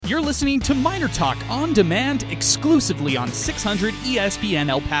You're listening to MinerTalk on demand exclusively on 600 ESPN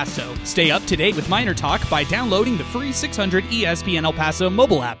El Paso. Stay up to date with MinerTalk by downloading the free 600 ESPN El Paso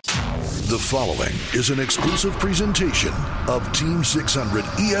mobile app. The following is an exclusive presentation of Team 600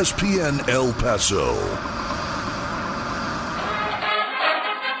 ESPN El Paso.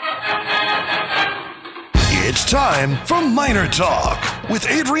 It's time for MinerTalk with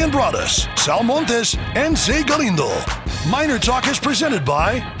Adrian Broadus, Sal Montes, and Zay Galindo. MinerTalk is presented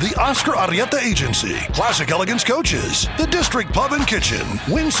by the Oscar Arrieta Agency, Classic Elegance Coaches, the District Pub and Kitchen,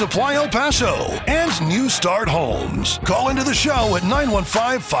 Wind Supply El Paso, and New Start Homes. Call into the show at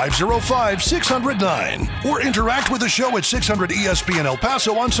 915-505-609 or interact with the show at 600 ESPN El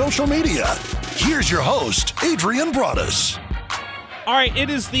Paso on social media. Here's your host, Adrian Broadus. All right, it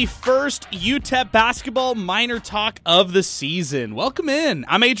is the first UTEP basketball MinerTalk of the season. Welcome in.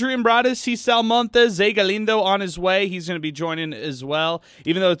 I'm Adrian Broadus. He's Sal Montes. Zay Galindo on his way. He's going to be joining as well,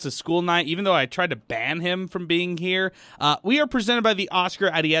 even though it's a school night, even though I tried to ban him from being here. We are presented by the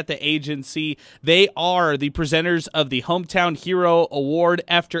Oscar Arrieta Agency. They are the presenters of the Hometown Hero Award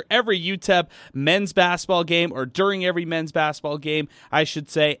after every UTEP men's basketball game, or during every men's basketball game, I should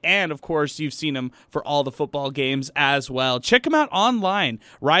say. And, of course, you've seen them for all the football games as well. Check them out online,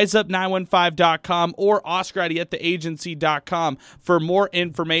 riseup915.com or OscarArrietaAgency.com for more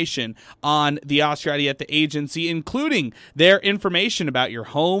information on the Oscar Arrieta Agency, including their information about your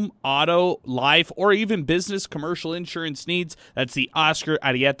home, auto, life, or even business commercial insurance needs. That's the Oscar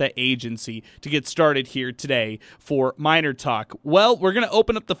Arrieta Agency to get started here today for MinerTalk. Well, we're going to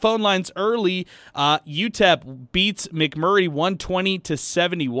open up the phone lines early. UTEP beats McMurry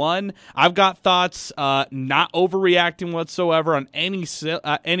 120-71. I've got thoughts, not overreacting whatsoever on any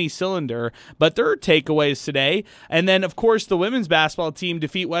cylinder, but there are takeaways today. And then, of course, the women's basketball team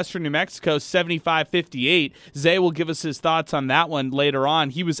defeat Western New Mexico 75-58. Zay will give us his thoughts on that one later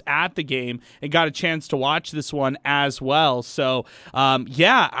on. He was at the game and got a chance to watch this one as well. So,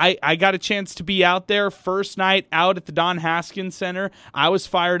 I got a chance to be out there. First night out at the Don Haskins Center. I was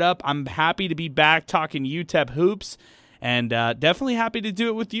fired up. I'm happy to be back talking UTEP hoops. And definitely happy to do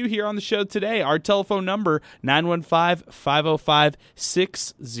it with you here on the show today. Our telephone number,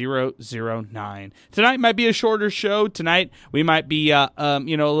 915-505-6009. Tonight might be a shorter show. Tonight we might be, a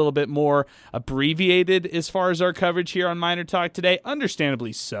little bit more abbreviated as far as our coverage here on MinerTalk today.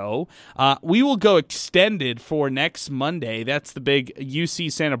 Understandably so. We will go extended for next Monday. That's the big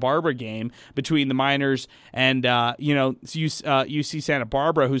UC Santa Barbara game between the Miners and, UC Santa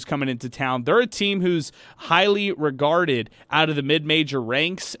Barbara, who's coming into town. They're a team who's highly regarded out of the mid-major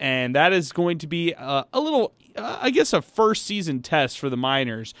ranks, and that is going to be a first season test for the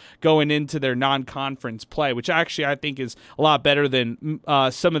Miners going into their non-conference play, which actually I think is a lot better than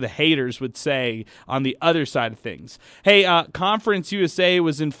some of the haters would say on the other side of things. Hey, Conference USA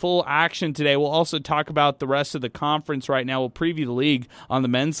was in full action today. We'll also talk about the rest of the conference right now. We'll preview the league on the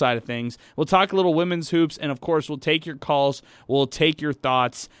men's side of things. We'll talk a little women's hoops, and of course, we'll take your calls. We'll take your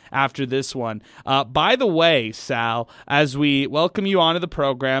thoughts after this one. By the way, Sal, as we welcome you onto the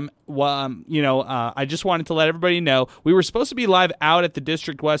program, I just wanted to let everybody know we were supposed to be live out at the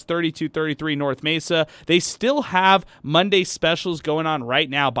District West 3233 North Mesa. They still have Monday specials going on right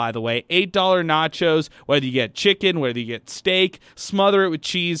now, by the way. $8 nachos, whether you get chicken, whether you get steak, smother it with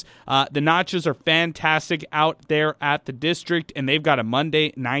cheese. The nachos are fantastic out there at the District, and they've got a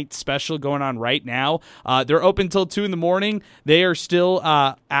Monday night special going on right now. They're open till 2 in the morning. They are still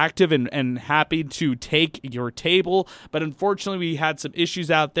active and happy to take your table, but unfortunately we had some issues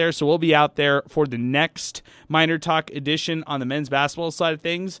out there, so we'll be out there for the next MinerTalk edition on the men's basketball side of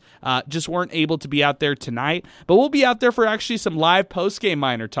things. Just weren't able to be out there tonight, but we'll be out there for actually some live post-game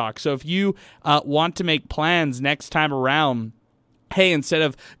MinerTalk. So if you want to make plans next time around, hey, instead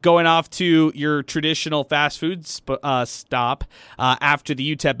of going off to your traditional fast food stop after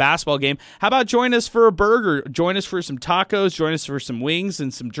the UTEP basketball game, how about join us for a burger? Join us for some tacos. Join us for some wings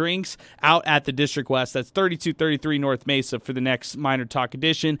and some drinks out at the District West. That's 3233 North Mesa for the next MinerTalk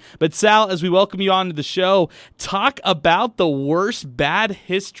edition. But Sal, as we welcome you on to the show, talk about the worst bad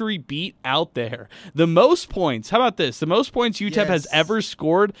history beat out there. The most points, how about this? The most points UTEP has ever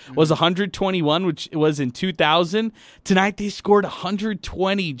scored was 121, which was in 2000. Tonight they scored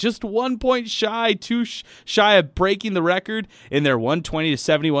 120, just 1 point shy, shy of breaking the record in their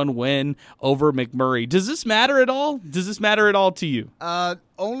 120-71 win over McMurry. Does this matter at all? Does this matter at all to you?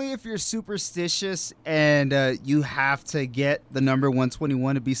 Only if you're superstitious and you have to get the number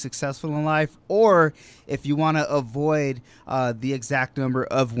 121 to be successful in life, or if you want to avoid the exact number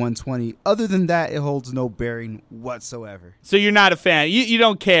of 120. Other than that, it holds no bearing whatsoever. So you're not a fan. You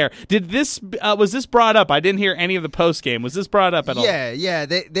don't care. Did this was this brought up? I didn't hear any of the post game. Was this brought up at all. Yeah,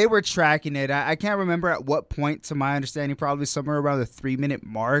 they were tracking it. I can't remember at what point, to my understanding, probably somewhere around the 3-minute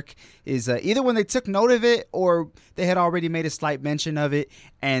mark is either when they took note of it or they had already made a slight mention of it,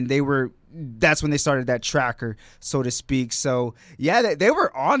 and that's when they started that tracker, so to speak. So, yeah, they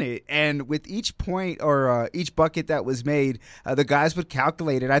were on it. And with each point or each bucket that was made, the guys would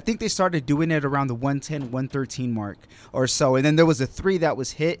calculate it. I think they started doing it around the 110, 113 mark or so. And then there was a 3 that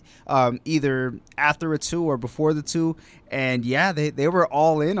was hit either after a 2 or before the 2. And, yeah, they were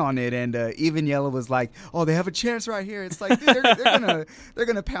all in on it. And even Yella was like, oh, they have a chance right here. It's like, dude, they're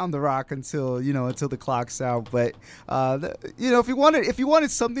gonna pound the rock until the clock's out. But, if you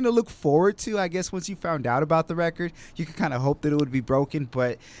wanted something to look forward to, I guess once you found out about the record, you could kind of hope that it would be broken,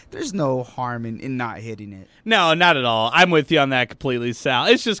 but there's no harm in not hitting it. No, not at all. I'm with you on that completely, Sal.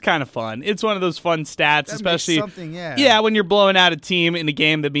 It's just kind of fun. It's one of those fun stats, That especially makes something, yeah, when you're blowing out a team in a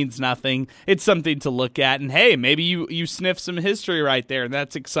game that means nothing. It's something to look at, and hey, maybe you sniff some history right there, and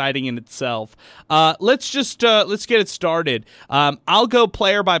that's exciting in itself. Let's get it started. I'll go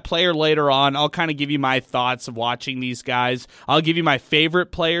player by player later on. I'll kind of give you my thoughts of watching these guys. I'll give you my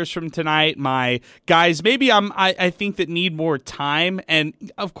favorite players from tonight, my guys maybe I think that need more time, and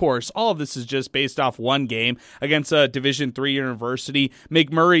of course all of this is just based off one game against a Division III university.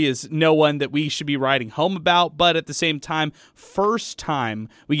 McMurry is no one that we should be writing home about, but at the same time, first time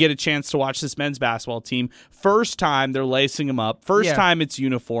we get a chance to watch this men's basketball team, first time they're lacing them up, first time it's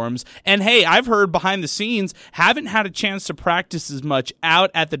uniforms, and hey, I've heard behind the scenes haven't had a chance to practice as much out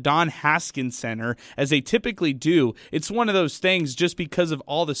at the Don Haskins Center as they typically do. It's one of those things just because of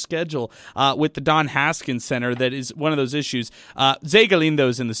all the schedule with the Don Haskins Center that is one of those issues. Zay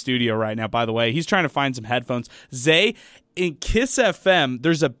Galindo's in the studio right now, by the way. He's trying to find some headphones. Zay, in Kiss FM,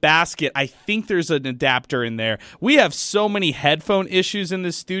 there's a basket. I think there's an adapter in there. We have so many headphone issues in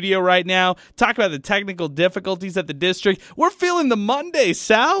the studio right now. Talk about the technical difficulties at the district. We're feeling the Monday,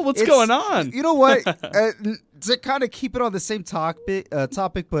 Sal. What's going on? You know what? To kind of keep it on the same topic,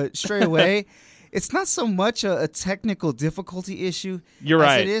 but straight away, it's not so much a technical difficulty issue. You're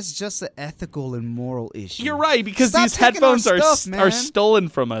right. As it is just an ethical and moral issue. You're right, because Stop these taking our headphones stuff, are man. stolen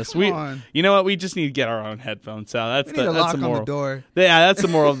from us. Come on. You know what? We just need to get our own headphones. So that's We need a that's lock the on moral. the door. Yeah, that's the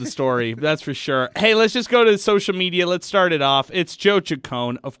moral of the story. That's for sure. Hey, let's just go to social media. Let's start it off. It's Joe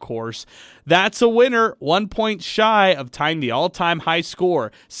Chacon, of course. That's a winner, 1 point shy of tying the all-time high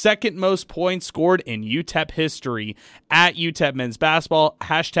score, second most points scored in UTEP history. At UTEP men's basketball,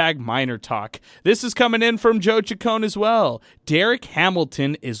 #MinerTalk. This is coming in from Joe Chacon as well. Derek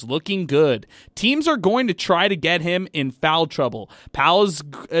Hamilton is looking good. Teams are going to try to get him in foul trouble. Powell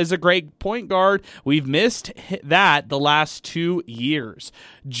is a great point guard. We've missed that the last 2 years.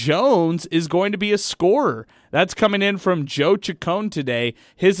 Jones is going to be a scorer. That's coming in from Joe Chacon today.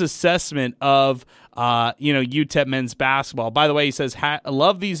 His assessment of UTEP men's basketball. By the way, he says, I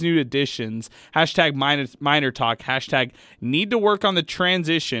love these new additions. #MinerTalk. #need to work on the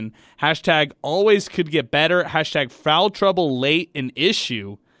transition. #always could get better. #foul trouble late an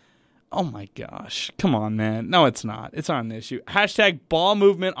issue. Oh my gosh. Come on, man. No, it's not. It's not an issue. #ball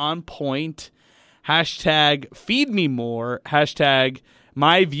movement on point. #feed me more.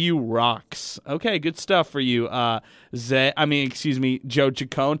 My view rocks. Okay, good stuff for you, Joe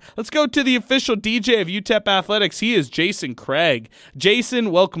Chacon. Let's go to the official DJ of UTEP Athletics. He is Jason Craig. Jason,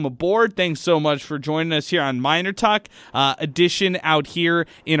 welcome aboard. Thanks so much for joining us here on MinerTalk edition out here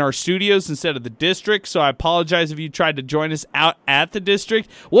in our studios instead of the district. So I apologize if you tried to join us out at the district.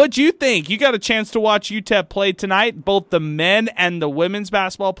 What'd you think? You got a chance to watch UTEP play tonight, both the men and the women's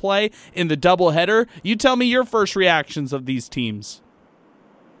basketball play in the doubleheader. You tell me your first reactions of these teams.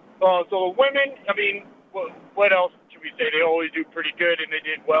 So the women, what else should we say? They always do pretty good, and they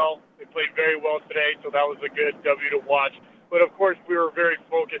did well. They played very well today, so that was a good W to watch. But, of course, we were very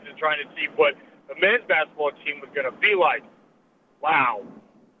focused in trying to see what the men's basketball team was going to be like. Wow.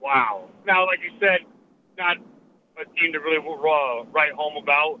 Now, like you said, not a team to really write home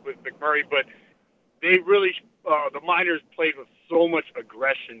about with McMurray, but they really the Miners played with so much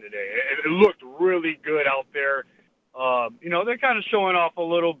aggression today. It looked really good out there. They're kind of showing off a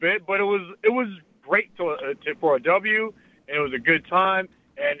little bit, but it was great for a W, and it was a good time,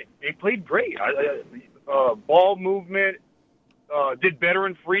 and they played great. Ball movement, did better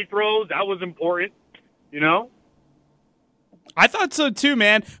in free throws. That was important, I thought so too,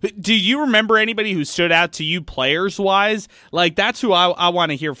 man. Do you remember anybody who stood out to you players-wise? Like, that's who I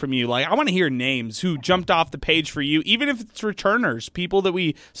want to hear from you. Like, I want to hear names who jumped off the page for you, even if it's returners, people that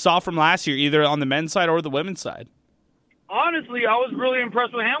we saw from last year, either on the men's side or the women's side. Honestly, I was really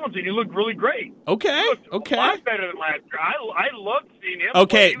impressed with Hamilton. He looked really great. Okay. He looked a lot better than last year. I loved seeing him.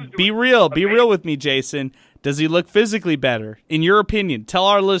 Okay, be real with me, Jason. Does he look physically better? In your opinion, tell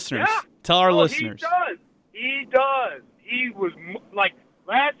our listeners. Yeah. Tell our listeners. He does. He was like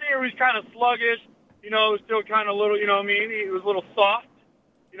last year. He was kind of sluggish. Still kind of little. You know what I mean? He was a little soft.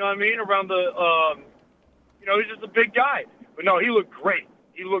 You know what I mean? Around the. He's just a big guy. But no, he looked great.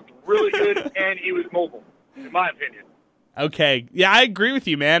 He looked really good, and he was mobile, in my opinion. Okay. Yeah, I agree with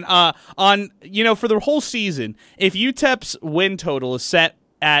you, man. For the whole season, if UTEP's win total is set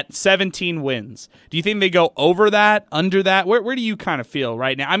at 17 wins, do you think they go over that, under that? Where do you kind of feel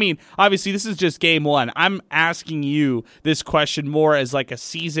right now? I mean, obviously, this is just game one. I'm asking you this question more as like a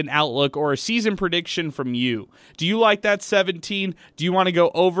season outlook or a season prediction from you. Do you like that 17? Do you want to go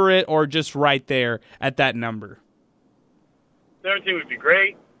over it or just right there at that number? 17 would be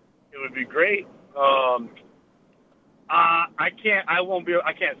great. It would be great. I can't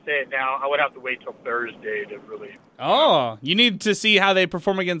say it now. I would have to wait till Thursday to really. Oh, you need to see how they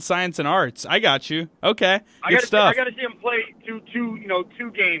perform against Science and Arts. I got you. Okay, good stuff. I got to see them play two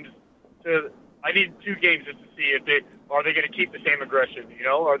games. I need 2 games just to see if they going to keep the same aggression.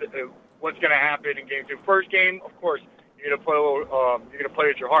 What's going to happen in game 2. First game, of course, you're going to play you're going to play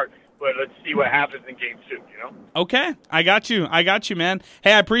with your heart. But let's see what happens in game 2, Okay. I got you, man.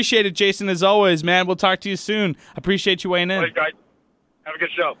 Hey, I appreciate it, Jason, as always, man. We'll talk to you soon. I appreciate you weighing in. All right, guys. Have a good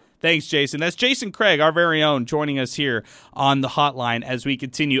show. Thanks, Jason. That's Jason Craig, our very own, joining us here on the hotline as we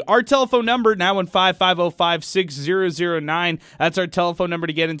continue. Our telephone number, 915-505-6009. That's our telephone number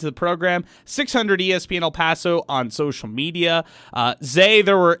to get into the program. 600 ESPN El Paso on social media. Zay,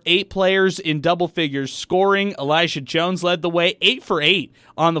 there were 8 players in double figures scoring. Elijah Jones led the way, 8 for 8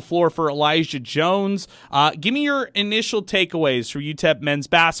 on the floor for Elijah Jones. Give me your initial takeaways for UTEP men's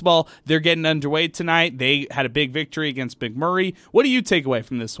basketball. They're getting underway tonight. They had a big victory against McMurry. What do you take away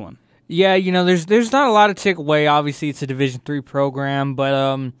from this one? Yeah, there's not a lot to take away. Obviously, it's a Division III program, but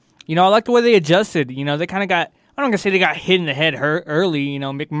I like the way they adjusted. They kind of got, I'm not gonna say they got hit in the head early.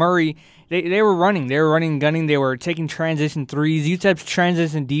 McMurry, they were running, gunning, they were taking transition threes. UTEP's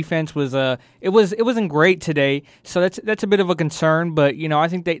transition defense was it wasn't great today, so that's a bit of a concern. But I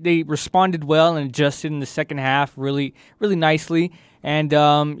think they responded well and adjusted in the second half really really nicely. And,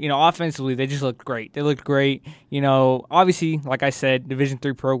 offensively, they just looked great. They looked great. Obviously, like I said, Division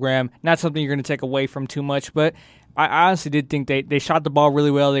III program, not something you're going to take away from too much. But I honestly did think they shot the ball really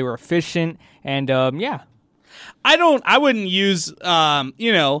well. They were efficient. And, yeah. I wouldn't use,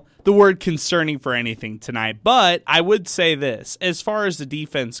 the word concerning for anything tonight, but I would say this, as far as the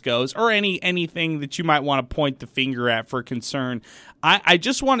defense goes, or anything that you might want to point the finger at for concern, I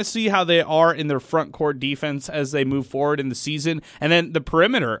just want to see how they are in their front court defense as they move forward in the season, and then the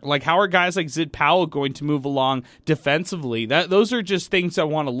perimeter, like how are guys like Zid Powell going to move along defensively? Those are just things I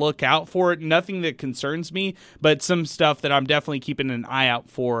want to look out for. Nothing that concerns me, but some stuff that I'm definitely keeping an eye out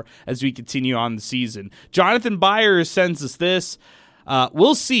for as we continue on the season. Jonathan Byers sends us this.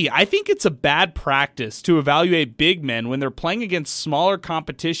 We'll see. I think it's a bad practice to evaluate big men when they're playing against smaller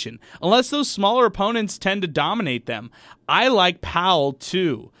competition, unless those smaller opponents tend to dominate them. I like Powell,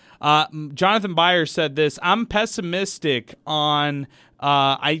 too. Jonathan Byers said this. I'm pessimistic on,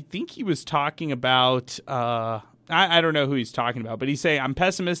 I think he was talking about, I don't know who he's talking about, but he's saying, I'm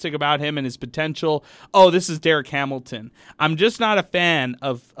pessimistic about him and his potential. Oh, this is Derek Hamilton. I'm just not a fan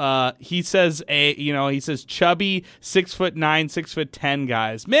of, he says chubby 6'9", 6'10"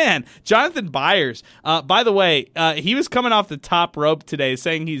 guys. Man, Jonathan Byers, by the way, he was coming off the top rope today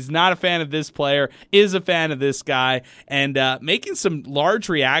saying he's not a fan of this player, is a fan of this guy, and making some large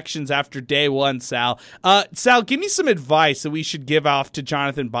reactions after day one, Sal. Sal, give me some advice that we should give off to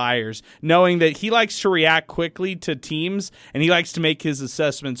Jonathan Byers, knowing that he likes to react quickly to teams, and he likes to make his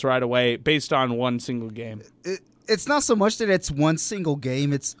assessments right away based on one single game. It's not so much that it's one single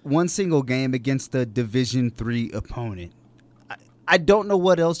game. It's one single game against a Division III opponent. I don't know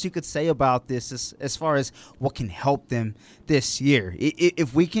what else you could say about this as far as what can help them this year.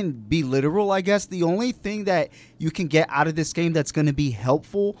 If we can be literal, I guess the only thing that you can get out of this game that's going to be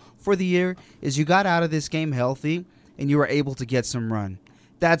helpful for the year is you got out of this game healthy and you were able to get some run.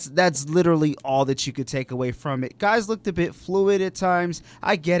 That's literally all that you could take away from it. Guys looked a bit fluid at times.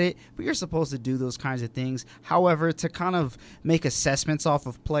 I get it, but you're supposed to do those kinds of things. However, to kind of make assessments off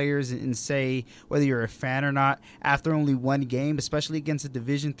of players and say whether you're a fan or not after only one game, especially against a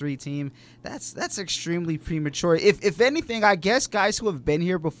Division III team, that's extremely premature. If anything, I guess guys who have been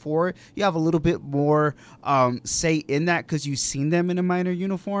here before, you have a little bit more say in that because you've seen them in a minor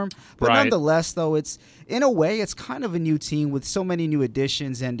uniform. But right. Nonetheless, though, it's in a way, it's kind of a new team with so many new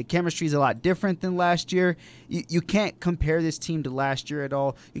additions, and the chemistry is a lot different than last year. You can't compare this team to last year at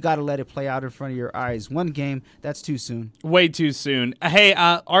all. You got to let it play out in front of your eyes. One game, that's too soon. Way too soon. Hey,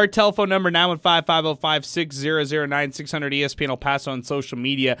 our telephone number, 915-505-6009-600 ESPN El Paso on social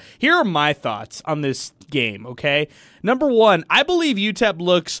media. Here are my thoughts on this game, okay? Number one, I believe UTEP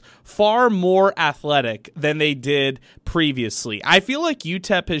looks far more athletic than they did previously. I feel like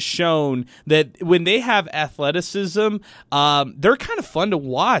UTEP has shown that when they have athleticism, they're kind of fun to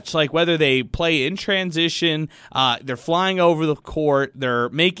watch. Like whether they play in transition, they're flying over the court, they're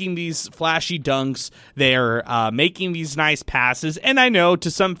making these flashy dunks, they're making these nice passes. And I know to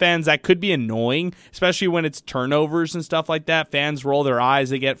some fans that could be annoying, especially when it's turnovers and stuff like that. Fans roll their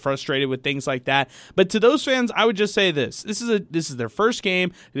eyes, they get frustrated with things like that. But to those fans, I would just say this is their first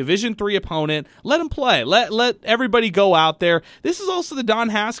game, Division III opponent. Let them play. Let everybody go out there. This is also the Don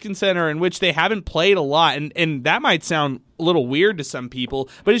Haskins Center, in which they haven't played a lot, and that might sound a little weird to some people,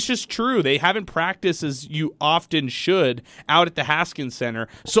 but it's just true. They haven't practiced as you often should out at the Haskins Center.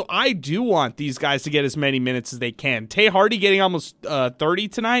 So I do want these guys to get as many minutes as they can. Tay Hardy getting almost 30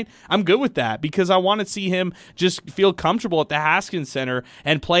 tonight, I'm good with that because I want to see him just feel comfortable at the Haskins Center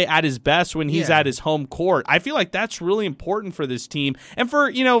and play at his best when he's at his home court. I feel like that's really important for this team. And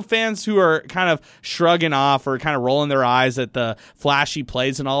for, fans who are kind of shrugging off or kind of rolling their eyes at the flashy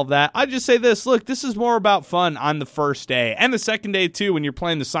plays and all of that, I just say this, look, this is more about fun on the first day. And the second day, too, when you're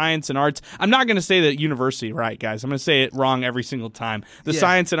playing the science and arts. I'm not going to say the university right, guys. I'm going to say it wrong every single time. The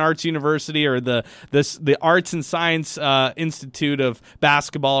Science and Arts University or the Arts and Science Institute of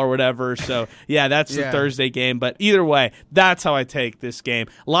Basketball or whatever. So, that's the Thursday game. But either way, that's how I take this game.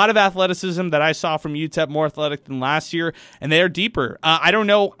 A lot of athleticism that I saw from UTEP, more athletic than last year, and they are deeper. I don't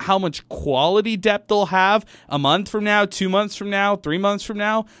know how much quality depth they'll have a month from now, 2 months from now, 3 months from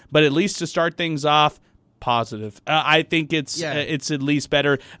now, but at least to start things off, positive. I think it's at least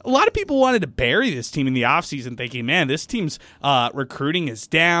better. A lot of people wanted to bury this team in the offseason thinking, man, this team's recruiting is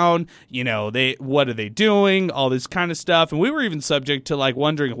down. What are they doing? All this kind of stuff. And we were even subject to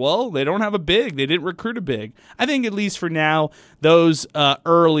wondering, well, they don't have a big. They didn't recruit a big. I think at least for now, those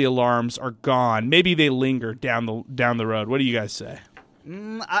early alarms are gone. Maybe they linger down the road. What do you guys say?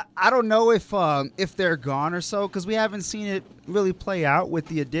 I don't know if they're gone or so, because we haven't seen it really play out with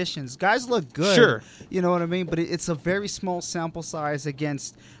the additions. Guys look good, sure, you know what I mean, but it's a very small sample size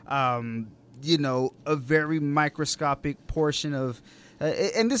against a very microscopic portion of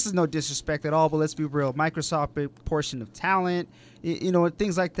and this is no disrespect at all, but let's be real, microscopic portion of talent,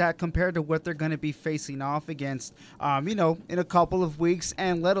 things like that compared to what they're going to be facing off against in a couple of weeks,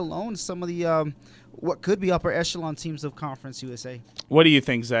 and let alone some of the what could be upper echelon teams of Conference USA. What do you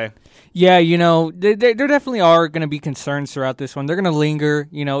think, Zay? Yeah, there definitely are going to be concerns throughout this one. They're going to linger.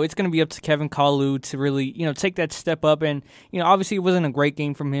 It's going to be up to Kevin Kalu to really, take that step up. And, obviously it wasn't a great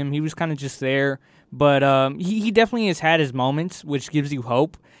game from him. He was kind of just there. But he definitely has had his moments, which gives you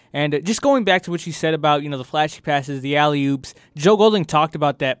hope. And just going back to what you said about, the flashy passes, the alley-oops, Joe Golding talked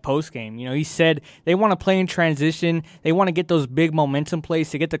about that post-game. He said they want to play in transition. They want to get those big momentum plays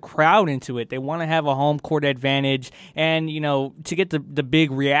to get the crowd into it. They want to have a home court advantage. And, to get the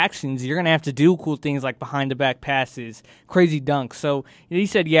big reactions, you're going to have to do cool things like behind-the-back passes, crazy dunks. So he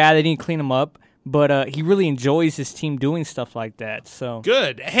said, they didn't clean them up. But he really enjoys his team doing stuff like that. So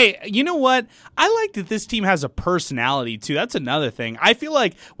good. Hey, you know what? I like that this team has a personality, too. That's another thing. I feel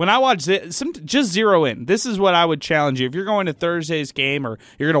like when I watch this, just zero in. This is what I would challenge you. If you're going to Thursday's game or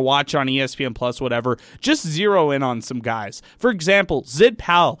you're going to watch on ESPN Plus, whatever, just zero in on some guys. For example, Zid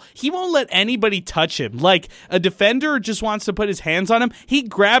Powell. He won't let anybody touch him. Like, a defender just wants to put his hands on him. He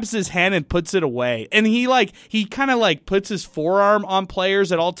grabs his hand and puts it away. And he kind of puts his forearm on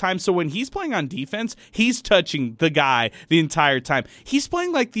players at all times. So when he's playing on defense, he's touching the guy the entire time. He's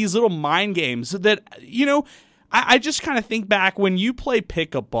playing these little mind games that, I just kind of think back when you play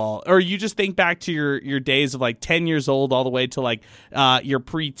pickup ball, or you just think back to your days of 10 years old all the way to your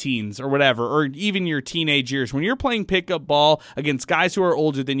preteens or whatever, or even your teenage years. When you're playing pickup ball against guys who are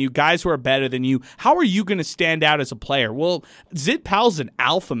older than you, guys who are better than you, how are you going to stand out as a player? Well, Zid Powell's an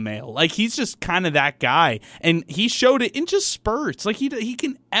alpha male. He's just kind of that guy, and he showed it in just spurts. He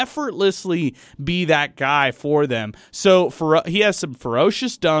can effortlessly be that guy for them. So he has some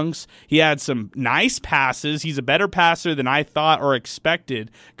ferocious dunks. He had some nice passes. He's a better passer than I thought or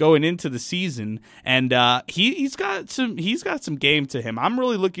expected going into the season, and he's got some game to him. I'm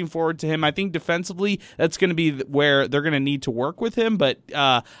really looking forward to him. I think defensively that's going to be where they're going to need to work with him, but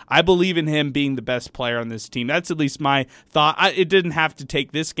I believe in him being the best player on this team. That's at least my thought. It didn't have to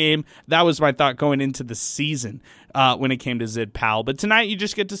take this game. That was my thought going into the season when it came to Zid Powell. But tonight you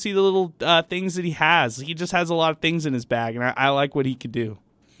just get to see the little things that he has. He just has a lot of things in his bag, and I like what he could do.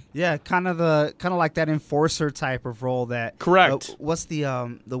 Yeah, kind of like that enforcer type of role. That correct. What's the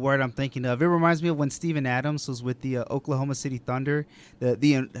word I'm thinking of? It reminds me of when Steven Adams was with the Oklahoma City Thunder.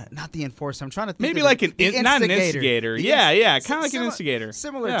 The not the enforcer. I'm trying to think. Maybe of like not an kind instigator. Kind of like an instigator.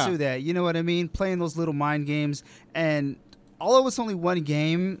 Similar to that. You know what I mean? Playing those little mind games, and although it's only one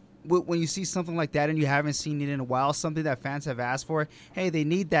game, when you see something like that and you haven't seen it in a while, something that fans have asked for, hey, they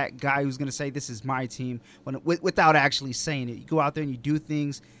need that guy who's going to say, this is my team, without actually saying it. You go out there and you do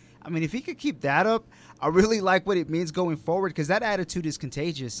things. I mean, if he could keep that up, I really like what it means going forward, because that attitude is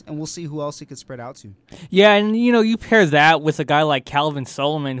contagious, and we'll see who else he could spread out to. Yeah, and, you pair that with a guy like Calvin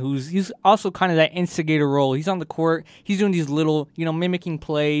Solomon, he's also kind of that instigator role. He's on the court. He's doing these little, mimicking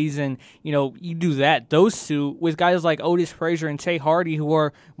plays, and, you do that. Those two with guys like Otis Frazier and Tay Hardy, who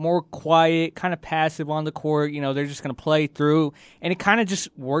are more quiet, kind of passive on the court. They're just going to play through, and it kind of just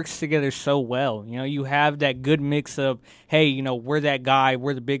works together so well. You have that good mix of, hey, we're that guy,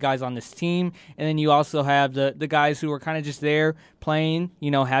 we're the big guys on this team, and then you also have the guys who are kind of just there playing,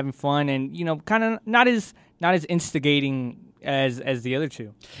 having fun, and kind of not as instigating as the other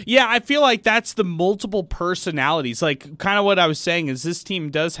two. Yeah, I feel like that's the multiple personalities. Like, kind of what I was saying is this team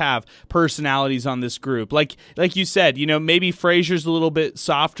does have personalities on this group. Like you said, maybe Frazier's a little bit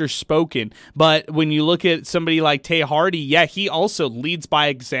softer spoken, but when you look at somebody like Tay Hardy, yeah, he also leads by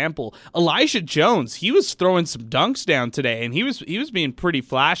example. Elijah Jones, he was throwing some dunks down today, and he was being pretty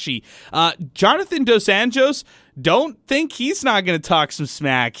flashy. Jonathan Dos Anjos, don't think he's not going to talk some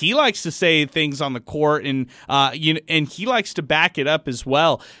smack. He likes to say things on the court, and and he likes to back it up as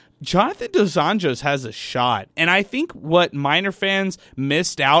well. Jonathan Dos Anjos has a shot, and I think what Miner fans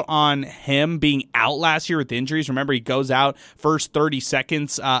missed out on him being out last year with injuries. Remember, he goes out first 30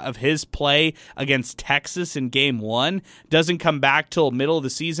 seconds of his play against Texas in Game 1, doesn't come back till middle of the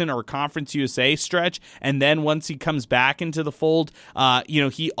season or Conference USA stretch, and then once he comes back into the fold,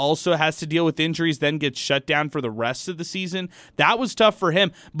 he also has to deal with injuries, then gets shut down for the rest of the season. That was tough for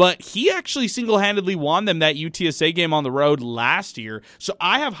him, but he actually single-handedly won them that UTSA game on the road last year, so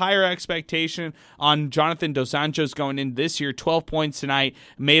I have higher expectation on Jonathan Dos Anjos going into this year. 12 points tonight,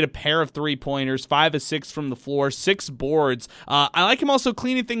 made a pair of 3-pointers, 5 of 6 from the floor, 6 boards. I like him also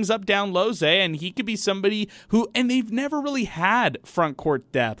cleaning things up down low, Zay, and he could be somebody who, and they've never really had front court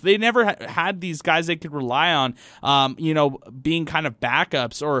depth. They never had these guys they could rely on, being kind of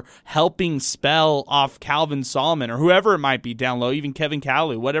backups or helping spell off Calvin Solomon or whoever it might be down low, even Kevin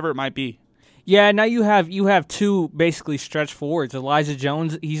Calloway, whatever it might be. Yeah, now you have two basically stretch forwards. Elijah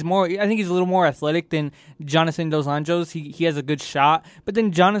Jones, I think he's a little more athletic than Jonathan Dos Anjos. He has a good shot, but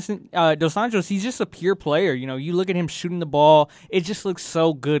then Jonathan Dos Anjos, he's just a pure player. You look at him shooting the ball, it just looks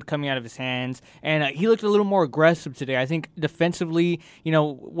so good coming out of his hands, and he looked a little more aggressive today. I think defensively,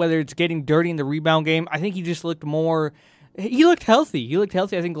 whether it's getting dirty in the rebound game, I think he just looked more. He looked healthy.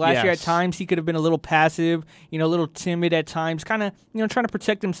 I think last year at times he could have been a little passive, a little timid at times, kind of, trying to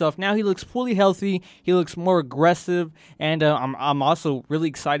protect himself. Now he looks fully healthy. He looks more aggressive, and I'm also really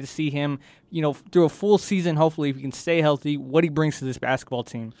excited to see him, through a full season, hopefully, if he can stay healthy, what he brings to this basketball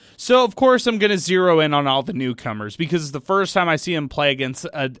team. So, of course, I'm going to zero in on all the newcomers because it's the first time I see him play against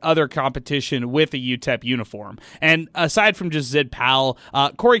other competition with a UTEP uniform. And aside from just Zid Powell,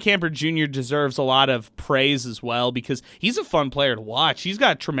 Corey Camper Jr. deserves a lot of praise as well because he's a fun player to watch. He's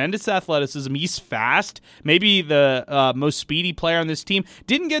got tremendous athleticism. He's fast. Maybe the most speedy player on this team.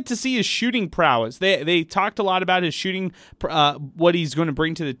 Didn't get to see his shooting prowess. They talked a lot about his shooting, what he's going to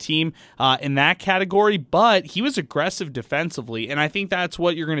bring to the team in that category, but he was aggressive defensively, and I think that's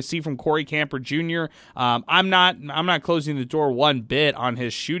what you're going to see from Corey Camper Jr. I'm not closing the door one bit on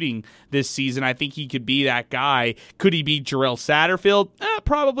his shooting this season. I think he could be that guy. Could he be Jarrell Satterfield?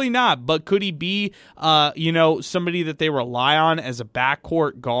 Probably not, but could he be somebody that they rely on as a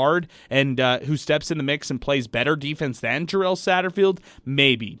backcourt guard and who steps in the mix and plays better defense than Jarrell Satterfield?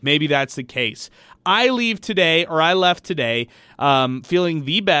 Maybe that's the case. I left today feeling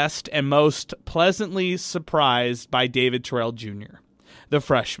the best and most pleasantly surprised by David Terrell Jr. the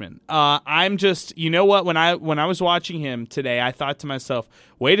freshman. I'm just, you know what? When I was watching him today, I thought to myself,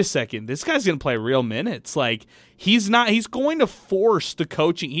 wait a second, this guy's going to play real minutes. Like, he's going to force the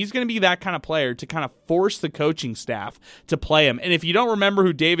coaching. He's going to be that kind of player to kind of force the coaching staff to play him. And if you don't remember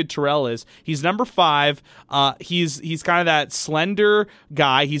who David Terrell is, he's number 5. He's kind of that slender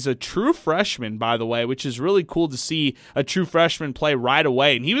guy. He's a true freshman, by the way, which is really cool to see a true freshman play right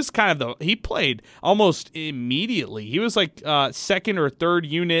away. And he was he played almost immediately. He was like second or third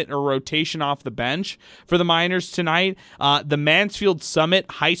unit or rotation off the bench for the Miners tonight. The Mansfield Summit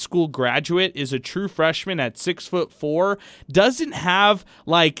high school graduate is a true freshman at 6'4". Doesn't have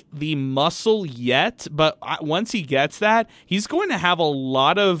like the muscle yet, but once he gets that, he's going to have a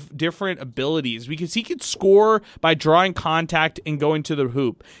lot of different abilities because he can score by drawing contact and going to the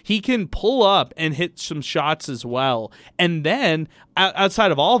hoop. He can pull up and hit some shots as well. And then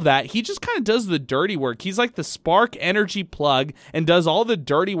outside of all of that, he just kind of does the dirty work. He's like the spark energy plug and does all the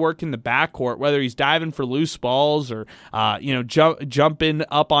dirty work in the backcourt, whether he's diving for loose balls or jumping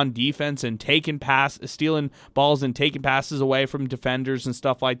up on defense and stealing balls and taking passes away from defenders and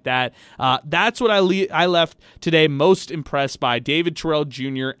stuff like that. That's what I left today most impressed by, David Terrell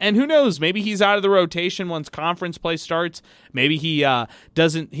Jr. And who knows, maybe he's out of the rotation once conference play starts. Maybe he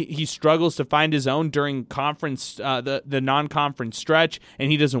he struggles to find his own during conference, the non-conference stretch,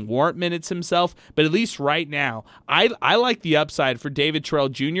 and he doesn't warrant minutes himself. But at least right now, I like the upside for David Terrell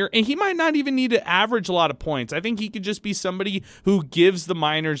Jr., and he might not even need to average a lot of points. I think he could just be somebody who gives the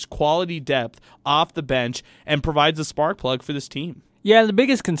Miners quality depth off the bench and provides a spark plug for this team. Yeah, the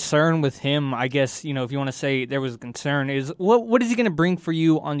biggest concern with him, I guess, if you want to say there was a concern, is what is he going to bring for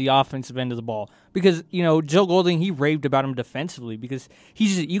you on the offensive end of the ball? Because, Joe Golding, he raved about him defensively because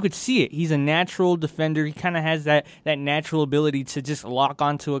you could see it. He's a natural defender. He kind of has that natural ability to just lock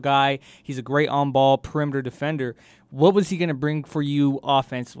onto a guy. He's a great on-ball perimeter defender. What was he going to bring for you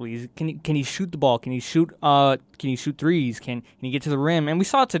offensively? Can he shoot the ball? Can he shoot threes? Can he get to the rim? And we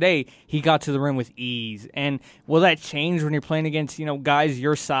saw today he got to the rim with ease. And will that change when you're playing against guys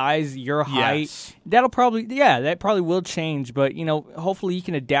your size, your height? Yes. That probably will change. But hopefully he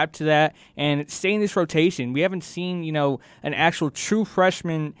can adapt to that and stay in this rotation. We haven't seen an actual true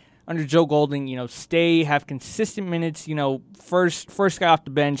freshman under Joe Golding have consistent minutes. First guy off the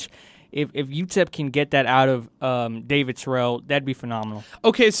bench. If UTEP can get that out of David Terrell, that'd be phenomenal.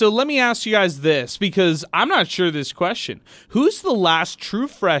 Okay, so let me ask you guys this, because I'm not sure of this question. Who's the last true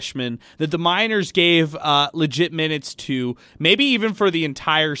freshman that the Miners gave legit minutes to, maybe even for the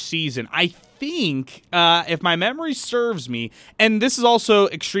entire season? I think, if my memory serves me, and this is also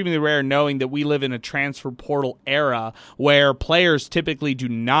extremely rare knowing that we live in a transfer portal era where players typically do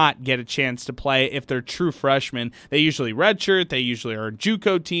not get a chance to play if they're true freshmen. They usually redshirt, they usually are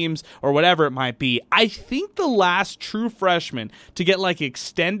JUCO teams, or whatever it might be. I think the last true freshman to get like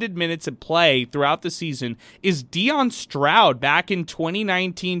extended minutes of play throughout the season is Deion Stroud back in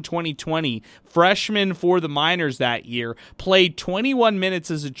 2019-2020. Freshman for the Miners that year, played 21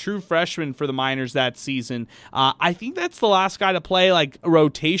 minutes as a true freshman for the Miners that season. I think that's the last guy to play like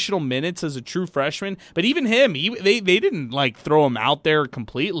rotational minutes as a true freshman. But even him, they didn't like throw him out there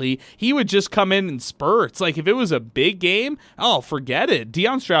completely. He would just come in spurts. Like if it was a big game, forget it.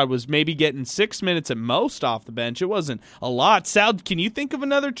 Deion Stroud was maybe getting 6 minutes at most off the bench. It wasn't a lot. Sal, can you think of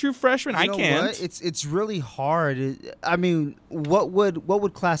another true freshman? I can't. What? It's really hard. I mean, what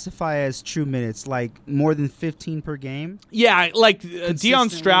would classify as true minutes? Like more than 15 per game? Yeah, like Deion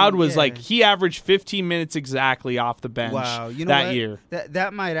Stroud was like, he averaged 15 minutes exactly off the bench that year.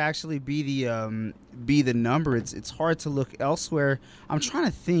 That might actually be the number. It's hard to look elsewhere. I'm trying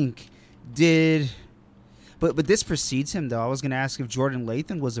to think. But this precedes him, though. I was going to ask if Jordan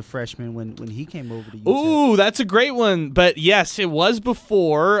Lathan was a freshman when he came over to UTEP. Ooh, that's a great one. But, yes, it was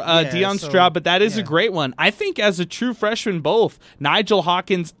before Deion Stroud, but that is a great one. I think as a true freshman, both Nigel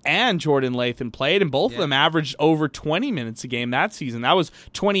Hawkins and Jordan Lathan played, and both of them averaged over 20 minutes a game that season. That was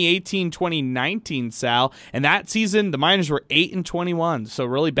 2018-2019, Sal. And that season, the Miners were 8-21, so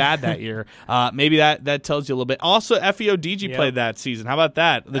really bad that year. Maybe that tells you a little bit. Also, FEODG played that season. How about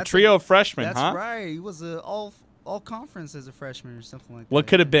that? The trio of freshmen, That's right. He was all conference as a freshman or something like that. What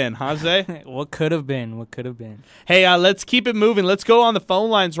could have been, huh, Zay? What could have been. Hey, let's keep it moving. Let's go on the phone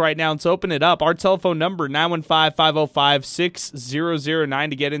lines right now. Let's open it up. Our telephone number, 915-505-6009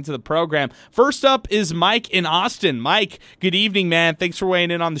 to get into the program. First up is Mike in Austin. Mike, good evening, man. Thanks for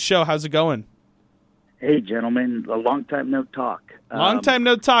weighing in on the show. How's it going? Hey, gentlemen. A long time no talk. Long time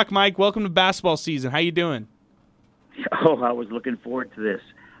no talk, Mike. Welcome to basketball season. How you doing? Oh, I was looking forward to this.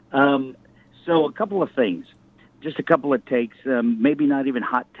 So a couple of things. Just a couple of takes, maybe not even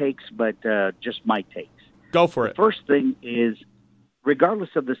hot takes, but just my takes. Go for it. The first thing is regardless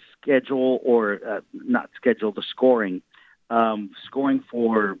of the schedule or not schedule, the scoring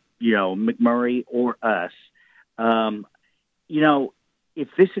for, McMurray or us, if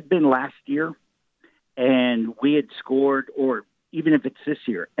this had been last year and we had scored, or even if it's this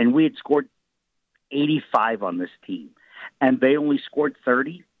year, and we had scored 85 on this team and they only scored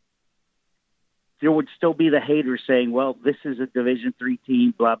 30, there would still be the haters saying, well, this is a Division III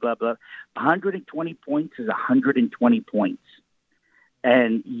team, blah, blah, blah. 120 points is 120 points.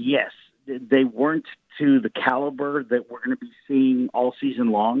 And yes, they weren't to the caliber that we're going to be seeing all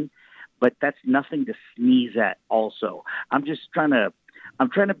season long, but that's nothing to sneeze at also. I'm trying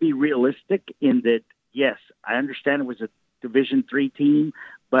to be realistic in that, yes, I understand it was a Division III team,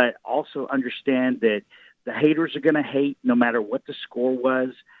 but also understand that the haters are going to hate no matter what the score was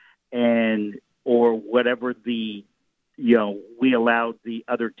or whatever we allowed the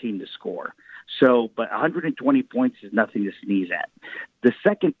other team to score. So, but 120 points is nothing to sneeze at. The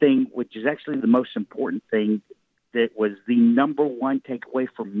second thing, which is actually the most important thing, that was the number one takeaway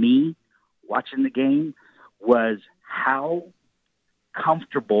for me watching the game, was how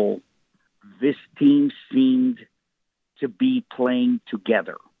comfortable this team seemed to be playing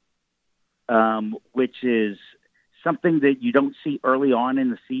together, which is something that you don't see early on in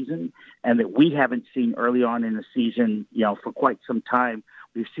the season, and that we haven't seen early on in the season, for quite some time.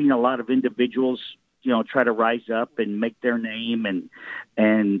 We've seen a lot of individuals, try to rise up and make their name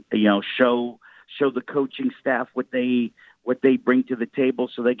and show the coaching staff what they bring to the table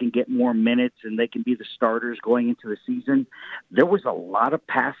so they can get more minutes and they can be the starters going into the season. There was a lot of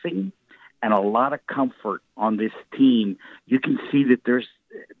passing and a lot of comfort on this team. You can see that there's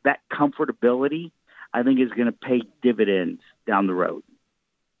that comfortability, I think, is going to pay dividends down the road.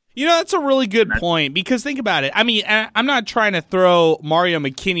 That's a really good point, because think about it. I mean, I'm not trying to throw Mario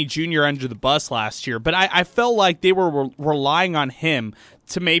McKinney Jr. under the bus last year, but I felt like they were relying on him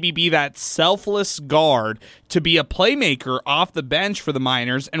to maybe be that selfless guard, to be a playmaker off the bench for the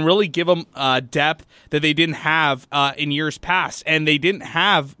Miners and really give them depth that they didn't have in years past. And they didn't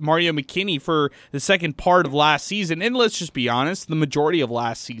have Mario McKinney for the second part of last season, and let's just be honest, the majority of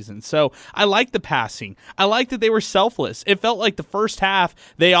last season. So I like the passing. I like that they were selfless. It felt like the first half,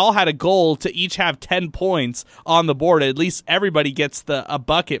 they all had a goal to each have 10 points on the board. At least everybody gets a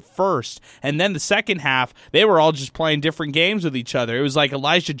bucket first. And then the second half, they were all just playing different games with each other. It was like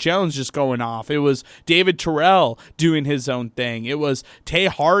Elijah Jones just going off. It was David Terrell doing his own thing. It was Tay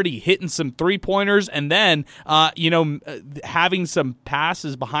Hardy hitting some three-pointers, and then having some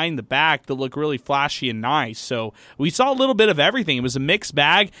passes behind the back that look really flashy and nice. So we saw a little bit of everything. It was a mixed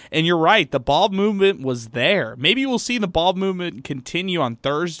bag, and you're right, the ball movement was there. Maybe we'll see the ball movement continue on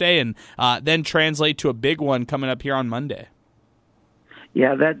Thursday and then translate to a big one coming up here on Monday.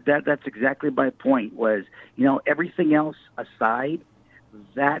 Yeah, that's exactly my point. Was, everything else aside,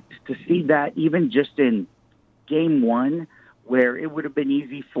 that to see that even just in game one, where it would have been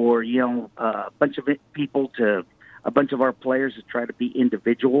easy for a bunch of our players to try to be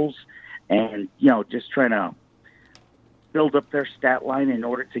individuals and just trying to build up their stat line in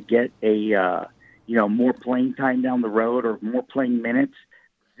order to get a more playing time down the road or more playing minutes.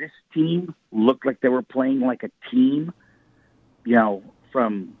 This team looked like they were playing like a team,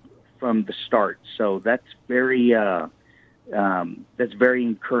 from the start. So that's very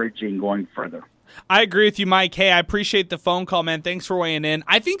encouraging going further. I agree with you, Mike. Hey, I appreciate the phone call, man. Thanks for weighing in.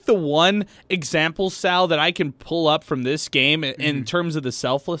 I think the one example, Sal, that I can pull up from this game in terms of the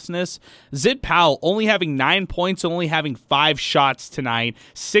selflessness, Zid Powell only having 9 points, only having 5 shots tonight,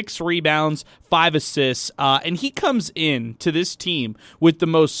 6 rebounds, 5 assists, and he comes in to this team with the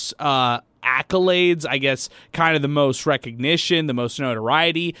most accolades, I guess, kind of the most recognition, the most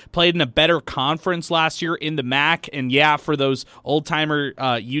notoriety, played in a better conference last year in the MAC. And yeah, for those old-timer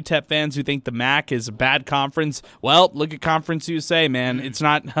UTEP fans who think the MAC is a bad conference, well, look at Conference USA, man. It's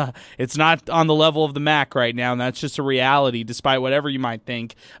not on the level of the MAC right now, and that's just a reality, despite whatever you might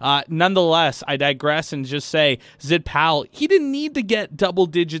think. Nonetheless, I digress and just say, Zid Powell, he didn't need to get double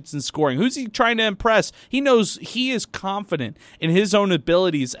digits in scoring. Who's he trying to impress? He knows he is confident in his own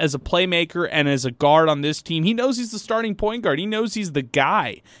abilities as a playmaker and as a guard on this team. He knows he's the starting point guard. He knows he's the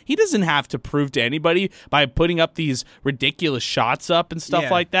guy. He doesn't have to prove to anybody by putting up these ridiculous shots up and stuff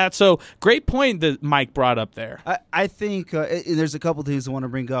like that. So great point that Mike brought up there. I think there's a couple things I want to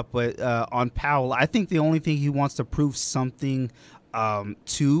bring up, but on Powell, I think the only thing he wants to prove something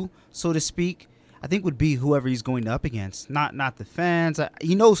to, so to speak, I think would be whoever he's going up against, not the fans.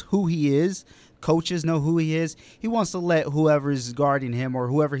 He knows who he is. Coaches know who he is. He wants to let whoever is guarding him or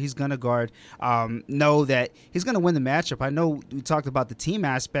whoever he's going to guard know that he's going to win the matchup. I know we talked about the team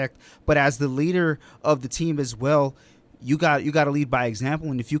aspect, but as the leader of the team as well, you got to lead by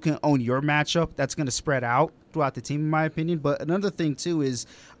example, and if you can own your matchup, that's going to spread out throughout the team, in my opinion. But another thing too is,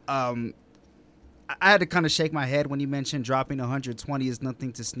 I had to kind of shake my head when you mentioned dropping 120 is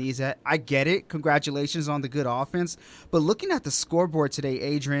nothing to sneeze at. I get it. Congratulations on the good offense. But looking at the scoreboard today,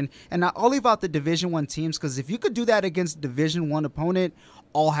 Adrian, and I'll leave out the Division I teams, because if you could do that against a Division I opponent,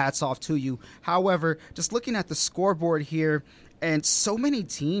 all hats off to you. However, just looking at the scoreboard here, and so many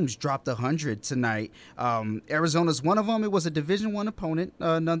teams dropped 100 tonight. Arizona's one of them. It was a Division I opponent,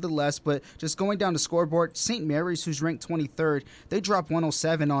 nonetheless. But just going down the scoreboard, St. Mary's, who's ranked 23rd, they dropped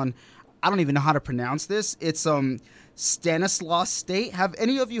 107 on, I don't even know how to pronounce this. It's Stanislaus State. Have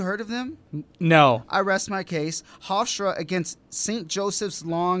any of you heard of them? No. I rest my case. Hofstra against St. Joseph's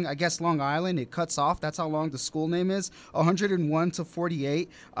Long Island. It cuts off. That's how long the school name is. 101-48.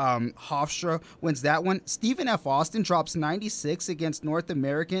 Hofstra wins that one. Stephen F. Austin drops 96 against North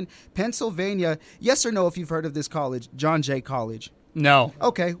American. Pennsylvania, yes or no if you've heard of this college? John Jay College. No.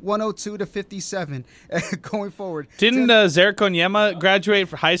 Okay, 102-57 going forward. Didn't Zerkonyema graduate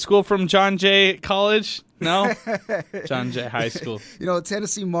from high school from John Jay College? No? John Jay High School.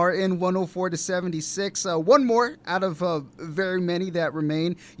 Tennessee Martin, 104-76. One more out of very many that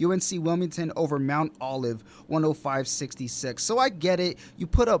remain. UNC Wilmington over Mount Olive, 105-66. So I get it. You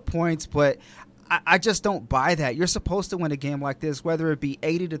put up points, but I just don't buy that. You're supposed to win a game like this, whether it be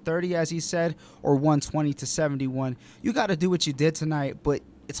 80-30, as he said, or 120-71. You got to do what you did tonight, but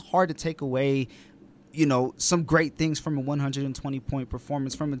it's hard to take away, some great things from a 120-point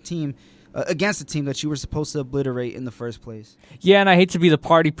performance from a team against a team that you were supposed to obliterate in the first place. Yeah, and I hate to be the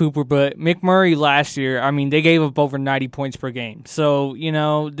party pooper, but McMurry last year, they gave up over 90 points per game. So,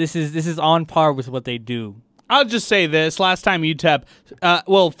 this is on par with what they do. I'll just say this. Last time UTEP,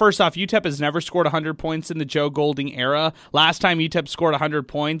 first off, UTEP has never scored 100 points in the Joe Golding era. Last time UTEP scored 100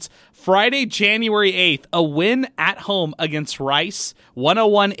 points, Friday, January 8th, a win at home against Rice,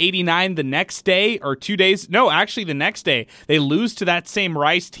 101-89 the next day, or 2 days. No, actually the next day. They lose to that same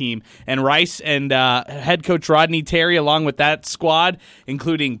Rice team, and Rice and head coach Rodney Terry, along with that squad,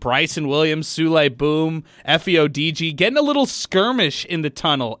 including Bryson Williams, Sule Boom, FEODG, getting a little skirmish in the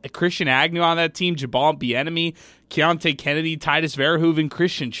tunnel. Christian Agnew on that team, Jabal Bienemy, Keontae Kennedy, Titus Verhoeven,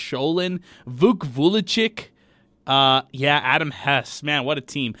 Christian Scholin, Vuk Vulichik, Adam Hess. Man, what a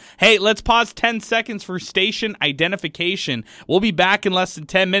team. Hey, let's pause 10 seconds for station identification. We'll be back in less than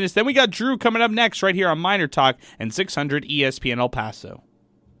 10 minutes. Then we got Drew coming up next right here on MinerTalk and 600 ESPN El Paso.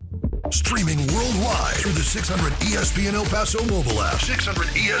 Streaming worldwide through the 600 ESPN El Paso mobile app. 600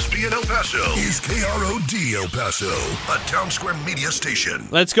 ESPN El Paso is KROD El Paso, a Town Square media station.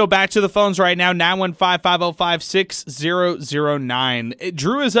 Let's go back to the phones right now, 915-505-6009.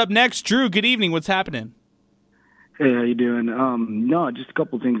 Drew is up next. Drew, good evening. What's happening? Hey, how you doing? No, just a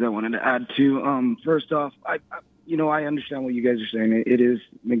couple things I wanted to add to. First off, I understand what you guys are saying. It is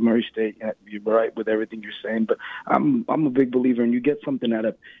McMurry State. You're right with everything you're saying, but I'm a big believer, and you get something out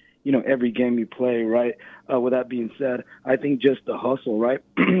of every game you play, right? With that being said, I think just the hustle, right?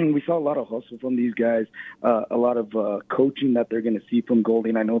 We saw a lot of hustle from these guys, a lot of coaching that they're going to see from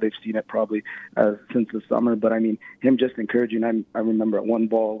Golding. I know they've seen it probably since the summer, but him just encouraging. I remember at one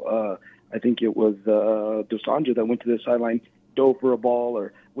ball, I think it was Dosandra that went to the sideline, dove for a ball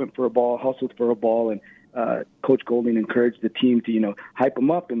or went for a ball, hustled for a ball, and Coach Golding encouraged the team to, hype him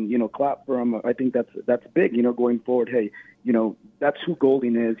up and, clap for him. I think that's big, going forward. Hey, that's who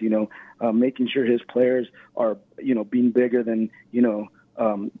Golding is, making sure his players are, being bigger than,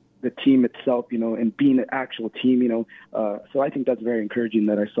 the team itself, and being an actual team, so I think that's very encouraging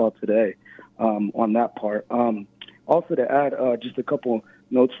that I saw today on that part. Also to add just a couple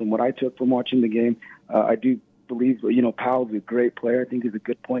notes from what I took from watching the game, I do believe, Powell's a great player. I think he's a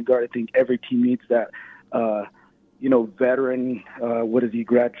good point guard. I think every team needs that, veteran,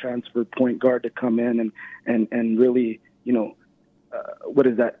 grad transfer point guard to come in and really,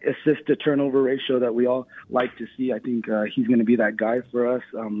 assist to turnover ratio that we all like to see. I think he's going to be that guy for us.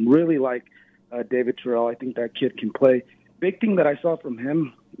 Really like David Terrell. I think that kid can play. Big thing that I saw from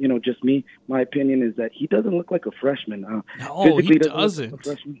him, just my opinion is that he doesn't look like a freshman. No, he doesn't.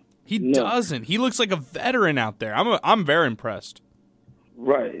 He doesn't. He looks like a veteran out there. I'm very impressed.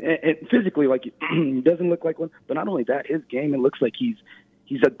 Right, and physically, he doesn't look like one. But not only that, his game, it looks like he's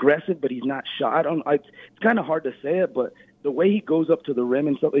aggressive, but he's not shy. It's kind of hard to say it, but the way he goes up to the rim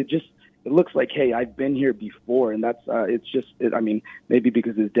and stuff, it looks like, hey, I've been here before, and that's maybe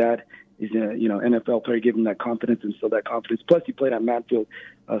because his dad is NFL player, gave him that confidence, and so that confidence. Plus, he played at Manfield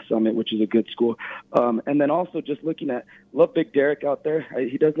Summit, which is a good school. And then also just looking at Big Derek out there.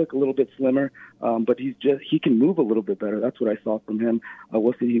 He does look a little bit slimmer, but he can move a little bit better. That's what I saw from him.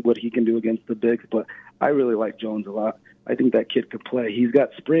 We'll see what he can do against the bigs, but I really like Jones a lot. I think that kid could play. He's got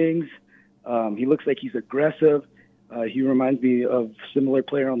springs. He looks like he's aggressive. He reminds me of a similar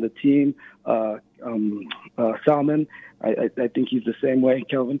player on the team, Salmon. I think he's the same way,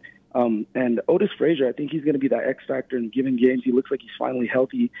 Kelvin. And Otis Frazier, I think he's going to be that X factor in given games. He looks like he's finally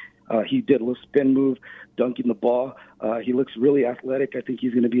healthy. He did a little spin move, dunking the ball. He looks really athletic. I think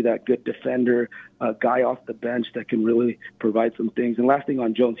he's going to be that good defender, guy off the bench that can really provide some things. And last thing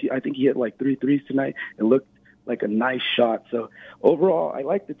on Jones, I think he hit like 3 threes tonight and looked like a nice shot. So overall, I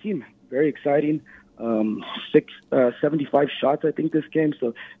like the team. Very exciting. 75 shots, I think, this game.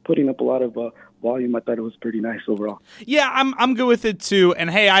 So putting up a lot of volume, I thought it was pretty nice overall. Yeah, I'm good with it too. And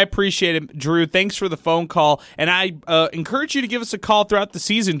hey, I appreciate it, Drew. Thanks for the phone call. And I encourage you to give us a call throughout the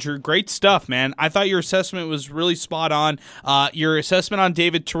season, Drew. Great stuff, man. I thought your assessment was really spot on. Your assessment on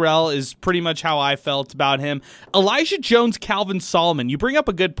David Terrell is pretty much how I felt about him. Elijah Jones, Calvin Solomon, you bring up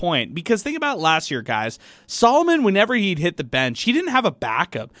a good point, because think about last year, guys. Solomon, whenever he'd hit the bench, he didn't have a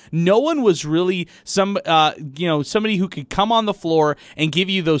backup. No one was really somebody who could come on the floor and give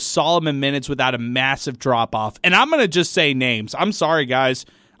you those Solomon minutes without a massive drop off. And I'm going to just say names. I'm sorry, guys.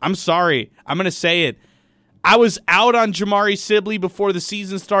 I'm sorry. I'm going to say it. I was out on Jamari Sibley before the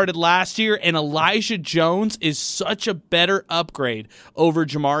season started last year, and Elijah Jones is such a better upgrade over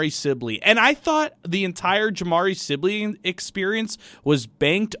Jamari Sibley. And I thought the entire Jamari Sibley experience was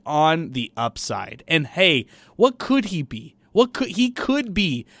banked on the upside. And hey, what could he be? He could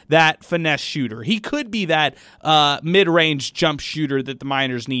be that finesse shooter. He could be that mid-range jump shooter that the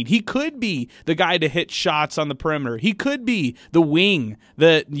Miners need. He could be the guy to hit shots on the perimeter. He could be the wing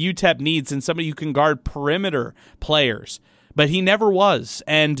that UTEP needs and somebody who can guard perimeter players. But he never was.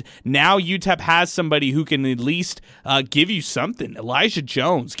 And now UTEP has somebody who can at least give you something. Elijah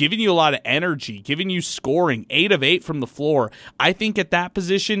Jones, giving you a lot of energy, giving you scoring, 8 of 8 from the floor. I think at that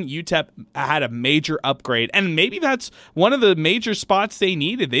position, UTEP had a major upgrade. And maybe that's one of the major spots they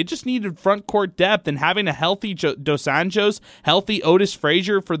needed. They just needed front court depth, and having a healthy Dos Anjos, healthy Otis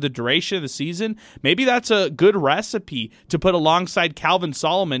Frazier for the duration of the season, maybe that's a good recipe to put alongside Calvin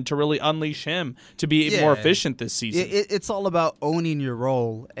Solomon to really unleash him to be more efficient this season. It's all about owning your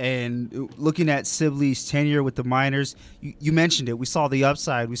role, and looking at Sibley's tenure with the Miners, you mentioned it. We saw the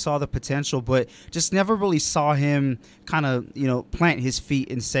upside, we saw the potential, but just never really saw him kind of plant his feet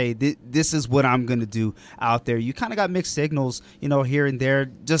and say, this is what I'm going to do out there. You kind of got mixed signals here and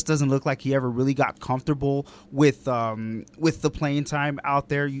there. Just doesn't look like he ever really got comfortable with the playing time out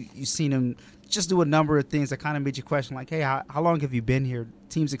there. You've seen him just do a number of things that kind of made you question, like, hey, how long have you been here?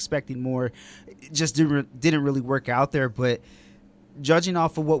 Team's expecting more. It just didn't really work out there. But judging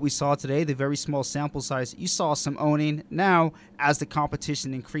off of what we saw today, the very small sample size, you saw some owning. Now, as the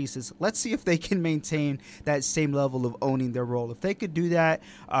competition increases, let's see if they can maintain that same level of owning their role. If they could do that,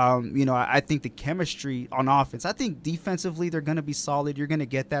 I think the chemistry on offense, I think defensively they're going to be solid. You're going to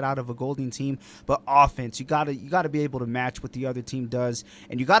get that out of a Golden team. But offense, you got to be able to match what the other team does,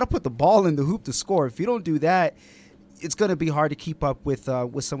 and you got to put the ball in the hoop to score. If you don't do that, it's going to be hard to keep up with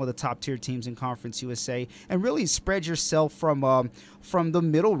some of the top-tier teams in Conference USA, and really spread yourself from the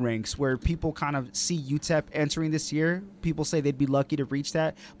middle ranks where people kind of see UTEP entering this year. People say they'd be lucky to reach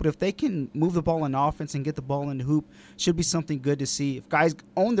that. But if they can move the ball in offense and get the ball in the hoop, should be something good to see. If guys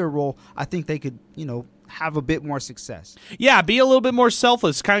own their role, I think they could, have a bit more success. Yeah, be a little bit more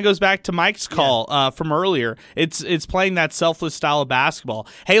selfless. Kind of goes back to Mike's call from earlier. It's playing that selfless style of basketball.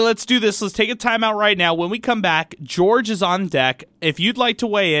 Hey, let's do this. Let's take a timeout right now. When we come back, George is on deck. If you'd like to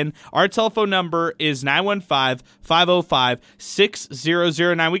weigh in, our telephone number is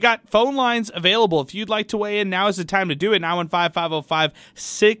 915-505-6009. We got phone lines available. If you'd like to weigh in, now is the time to do it.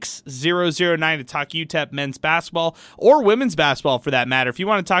 915-505-6009 to talk UTEP men's basketball or women's basketball for that matter. If you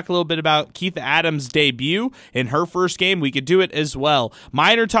want to talk a little bit about Keith Adams' debut in her first game, we could do it as well.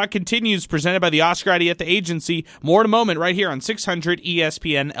 Miner Talk continues, presented by the Oscar Arieta Agency. More in a moment right here on 600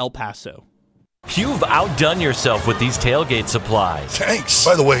 ESPN El Paso. You've outdone yourself with these tailgate supplies. Thanks.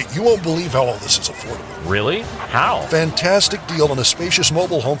 By the way, you won't believe how all this is affordable. Really? How? Fantastic deal on a spacious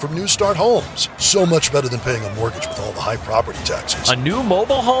mobile home from New Start Homes. So much better than paying a mortgage with all the high property taxes. A new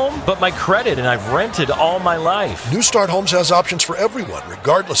mobile home? But my credit, and I've rented all my life. New Start Homes has options for everyone,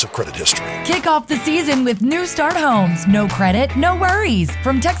 regardless of credit history. Kick off the season with New Start Homes. No credit, no worries.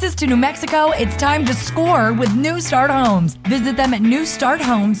 From Texas to New Mexico, it's time to score with New Start Homes. Visit them at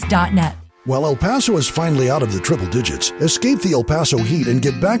newstarthomes.net. While El Paso is finally out of the triple digits, escape the El Paso heat and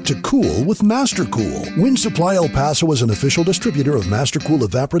get back to cool with Master Cool. Wind Supply El Paso is an official distributor of Master Cool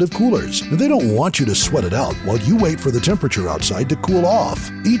evaporative coolers. They don't want you to sweat it out while you wait for the temperature outside to cool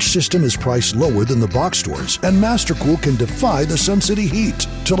off. Each system is priced lower than the box stores, and Master Cool can defy the Sun City heat.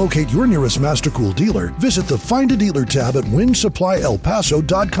 To locate your nearest Master Cool dealer, visit the Find a Dealer tab at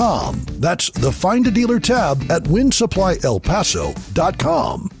windsupplyelpaso.com. That's the Find a Dealer tab at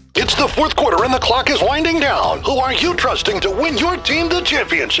windsupplyelpaso.com. It's the fourth quarter and the clock is winding down. Who are you trusting to win your team the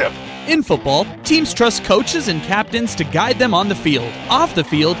championship? In football, teams trust coaches and captains to guide them on the field. Off the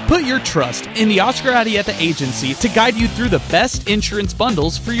field, put your trust in the Oscar Arieta Agency to guide you through the best insurance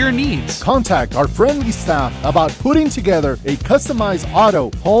bundles for your needs. Contact our friendly staff about putting together a customized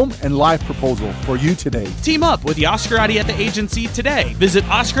auto, home, and life proposal for you today. Team up with the Oscar Arieta Agency today. Visit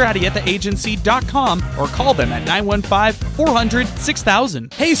OscarArietaAgency.com or call them at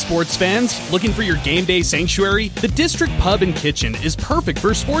 915-400-6000. Hey sports fans, looking for your game day sanctuary? The District Pub and Kitchen is perfect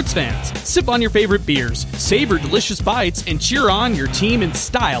for sports fans. Sip on your favorite beers, savor delicious bites, and cheer on your team in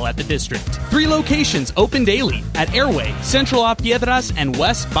style at the District. 3 locations open daily at Airway, Central Off Piedras, and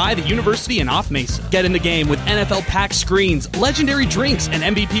west by the University and Off Mesa. Get in the game with NFL packed screens, legendary drinks, and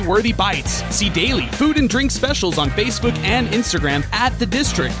MVP-worthy bites. See daily food and drink specials on Facebook and Instagram at the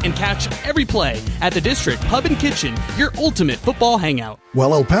District, and catch every play at the District Pub and Kitchen, your ultimate football hangout.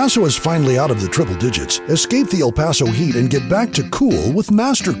 While El Paso is finally out of the triple digits, escape the El Paso heat and get back to cool with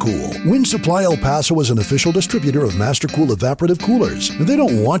Master Cool. Wind Supply El Paso is an official distributor of Master Cool evaporative coolers. They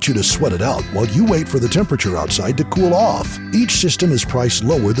don't want you to sweat it out while you wait for the temperature outside to cool off. Each system is priced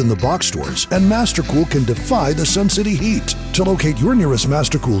lower than the box stores, and Master Cool can defy the Sun City heat. To locate your nearest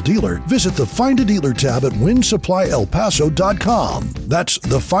Master Cool dealer, visit the Find a Dealer tab at windsupplyelpaso.com. That's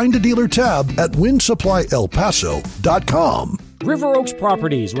the Find a Dealer tab at windsupplyelpaso.com. River Oaks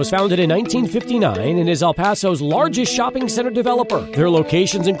Properties was founded in 1959 and is El Paso's largest shopping center developer. Their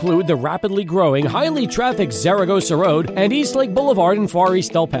locations include the rapidly growing, highly trafficked Zaragoza Road and East Lake Boulevard in Far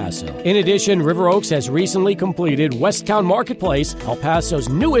East El Paso. In addition, River Oaks has recently completed Westtown Marketplace, El Paso's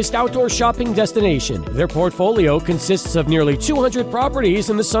newest outdoor shopping destination. Their portfolio consists of nearly 200 properties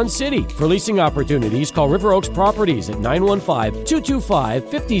in the Sun City. For leasing opportunities, call River Oaks Properties at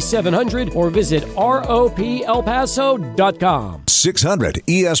 915-225-5700 or visit ropelpaso.com. 600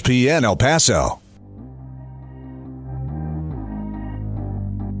 ESPN El Paso. All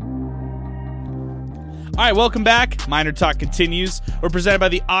right, welcome back. Miner Talk continues. We're presented by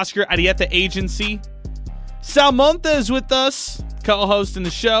the Oscar Arieta Agency. Sal Montes with us, co-host in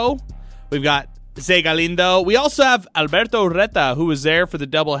the show. We've got Zay Galindo. We also have Alberto Urreta, who was there for the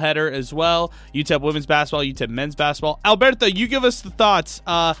doubleheader as well. UTEP women's basketball, UTEP men's basketball. Alberto, you give us the thoughts.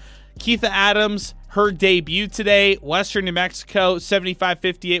 Keitha Adams, her debut today, Western New Mexico,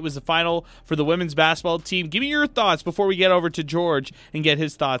 75-58 was the final for the women's basketball team. Give me your thoughts before we get over to George and get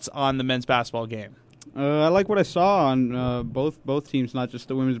his thoughts on the men's basketball game. I like what I saw on both teams, not just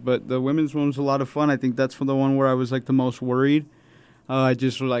the women's, but the women's one was a lot of fun. I think that's for the one where I was like the most worried. I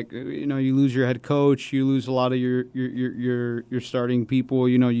just like, you lose your head coach, you lose a lot of your starting people.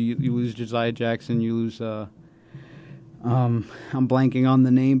 You lose Josiah Jackson, you lose I'm blanking on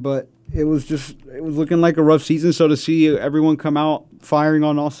the name, but it was looking like a rough season. So to see everyone come out firing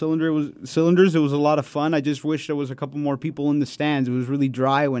on all cylinders, it was a lot of fun. I just wish there was a couple more people in the stands. It was really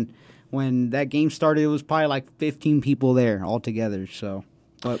dry when that game started. It was probably like 15 people there altogether. So,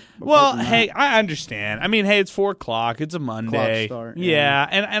 hey, I understand. I mean, hey, it's 4:00. It's a Monday. Start, yeah,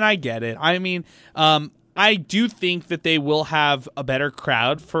 and I get it. I mean, I do think that they will have a better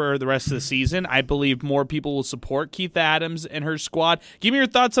crowd for the rest of the season. I believe more people will support Keitha Adams and her squad. Give me your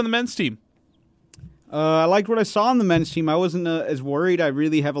thoughts on the men's team. I liked what I saw on the men's team. I wasn't as worried. I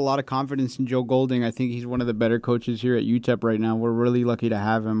really have a lot of confidence in Joe Golding. I think he's one of the better coaches here at UTEP right now. We're really lucky to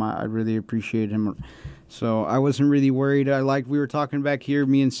have him. I really appreciate him. So I wasn't really worried. We were talking back here,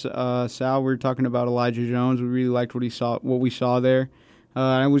 me and Sal, we were talking about Elijah Jones. We really liked what we saw there.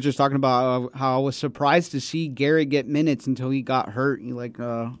 I was just talking about how I was surprised to see Garrett get minutes until he got hurt. He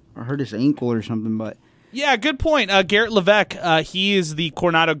hurt his ankle or something, but Yeah, good point. Garrett Levesque, he is the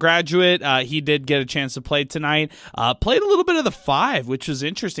Coronado graduate. He did get a chance to play tonight. Played a little bit of the 5, which was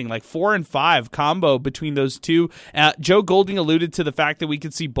interesting, like 4 and 5 combo between those two. Joe Golding alluded to the fact that we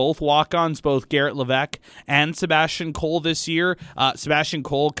could see both walk-ons, both Garrett Levesque and Sebastian Cole this year. Sebastian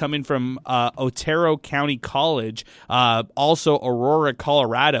Cole coming from Otero County College, also Aurora,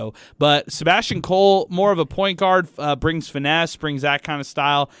 Colorado. But Sebastian Cole, more of a point guard, brings finesse, brings that kind of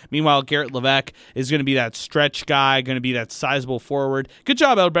style. Meanwhile, Garrett Levesque is going to be that stretch guy, going to be that sizable forward. Good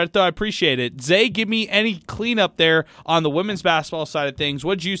job, Alberto. I appreciate it. Zay, give me any cleanup there on the women's basketball side of things.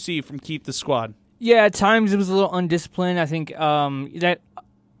 What did you see from Keith the squad? Yeah, at times it was a little undisciplined. I think that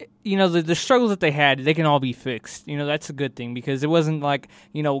the struggles that they had, they can all be fixed. That's a good thing because it wasn't like,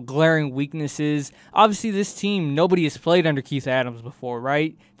 glaring weaknesses. Obviously, this team, nobody has played under Keith Adams before,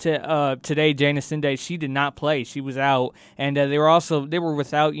 right? Today, Jana Sinde, she did not play. She was out. And they were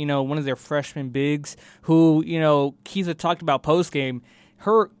without, one of their freshman bigs who, Keith had talked about postgame.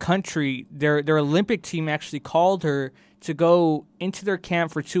 Her country, their Olympic team actually called her to go into their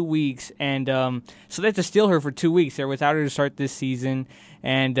camp for 2 weeks, and so they had to steal her for 2 weeks. They're without her to start this season,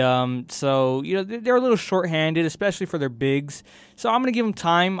 and so they're a little shorthanded, especially for their bigs. So I'm going to give them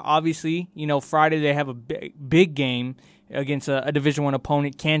time. Obviously, Friday they have a big game against a Division I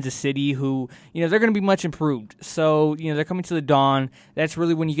opponent, Kansas City, who, they're going to be much improved. So, they're coming to the Dawn. That's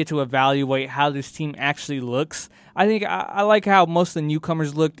really when you get to evaluate how this team actually looks. I think I like how most of the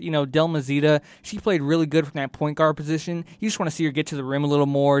newcomers looked. Del Mazita, she played really good from that point guard position. You just want to see her get to the rim a little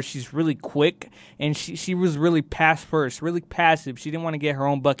more. She's really quick, and she was really pass first, really passive. She didn't want to get her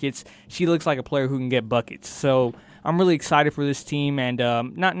own buckets. She looks like a player who can get buckets. So I'm really excited for this team, and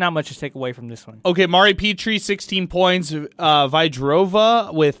not much to take away from this one. Okay, Mari Petrie, 16 points.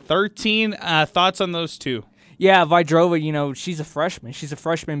 Vidrova with 13. Thoughts on those two? Yeah, Vidrova, she's a freshman. She's a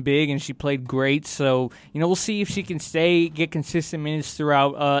freshman big, and she played great. So, we'll see if she can get consistent minutes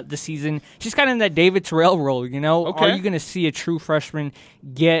throughout the season. She's kind of in that David Terrell role, Okay. Are you going to see a true freshman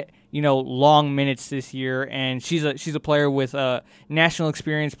get long minutes this year? And she's a player with national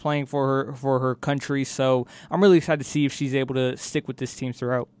experience playing for her country. So I'm really excited to see if she's able to stick with this team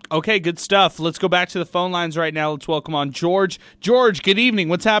throughout. Okay, good stuff. Let's go back to the phone lines right now. Let's welcome on George. George, good evening.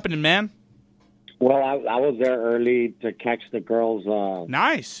 What's happening, man? Well, I was there early to catch the girls.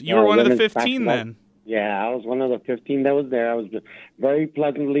 Nice. You were one of the 15 then. Yeah, I was one of the 15 that was there. I was very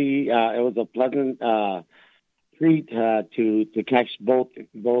pleasantly. It was a pleasant treat to catch both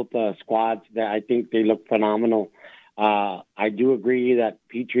squads. That I think they look phenomenal. I do agree that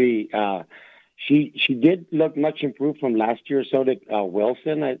Petrie. She did look much improved from last year. So did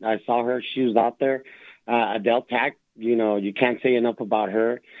Wilson. I saw her. She was out there. Adele Tack. You can't say enough about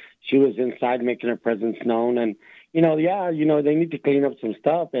her. She was inside making her presence known. And, they need to clean up some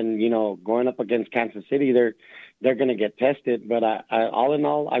stuff. And, going up against Kansas City, they're going to get tested. But all in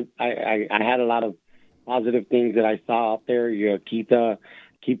all, I had a lot of positive things that I saw out there. Keitha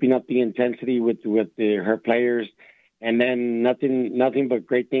keeping up the intensity with her players. And then nothing but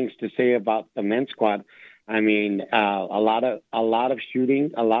great things to say about the men's squad. I mean, a lot of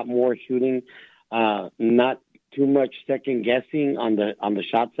shooting, a lot more shooting, not too much second guessing on the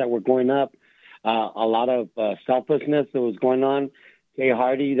shots that were going up. A lot of selflessness that was going on. Jay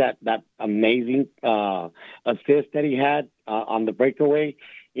Hardy, that amazing assist that he had on the breakaway.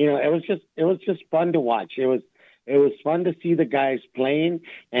 It was just fun to watch. It was fun to see the guys playing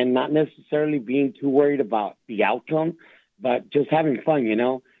and not necessarily being too worried about the outcome, but just having fun.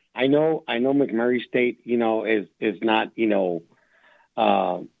 I know McMurry State, is not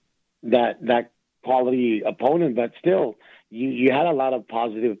that quality opponent, but still, you had a lot of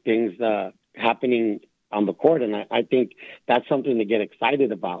positive things happening on the court, and I think that's something to get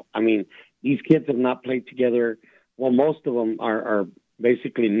excited about. I mean, these kids have not played together. Well, most of them are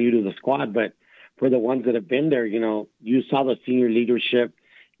basically new to the squad, but for the ones that have been there, you saw the senior leadership,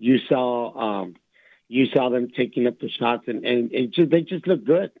 you saw them taking up the shots, and they just look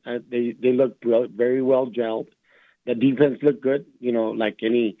good. They look very well gelled. The defense looked good, like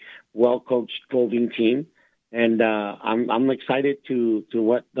any well-coached Golden team. And I'm excited to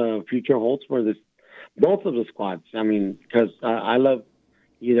what the future holds for both of the squads. I mean, because I love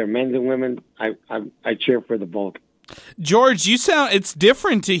either men's and women. I cheer for the both. George, it's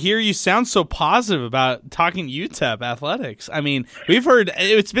different to hear you sound so positive about talking UTEP athletics. I mean, we've heard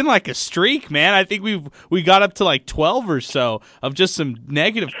it's been like a streak, man. I think we got up to like 12 or so of just some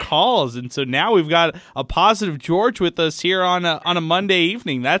negative calls, and so now we've got a positive George with us here on a Monday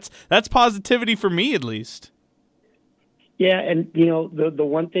evening. That's positivity for me, at least. Yeah, and the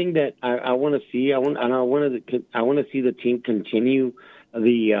one thing that I want to see, I want to see the team continue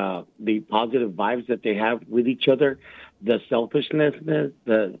the positive vibes that they have with each other, the selfishness,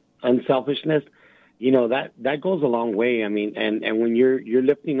 the unselfishness, that goes a long way. I mean, and when you're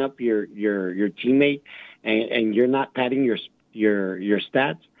lifting up your teammate and you're not padding your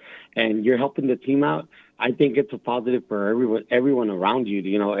stats and you're helping the team out, I think it's a positive for everyone around you.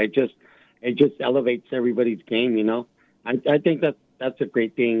 It just elevates everybody's game. I think that's a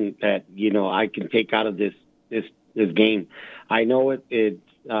great thing that I can take out of this game. I know it's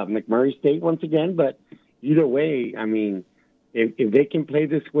McMurray State once again. But either way, I mean, if they can play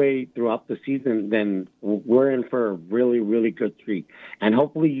this way throughout the season, then we're in for a really, really good treat. And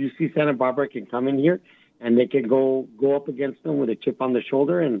hopefully UC Santa Barbara can come in here and they can go up against them with a chip on the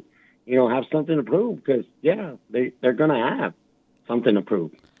shoulder and, have something to prove because, they're going to have something to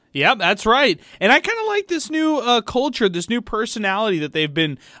prove. Yeah, that's right. And I kind of like this new culture, this new personality that they've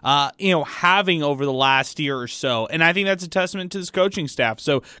been, having over the last year or so. And I think that's a testament to this coaching staff.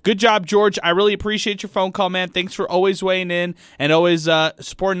 So good job, George. I really appreciate your phone call, man. Thanks for always weighing in and always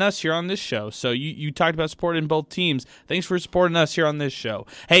supporting us here on this show. So you talked about supporting both teams. Thanks for supporting us here on this show.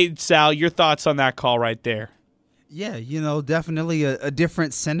 Hey, Sal, your thoughts on that call right there? Yeah, definitely a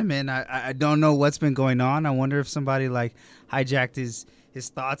different sentiment. I don't know what's been going on. I wonder if somebody hijacked his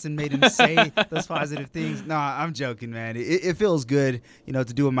thoughts and made him say those positive things. No, I'm joking, man. It feels good, to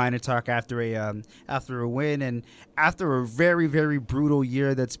do a Miner Talk after a win and after a very, very brutal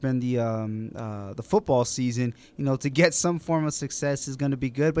year that's been the football season. To get some form of success is going to be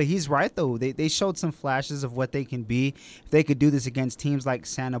good. But he's right though. They showed some flashes of what they can be. If they could do this against teams like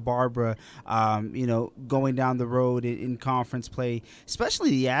Santa Barbara, going down the road in conference play, especially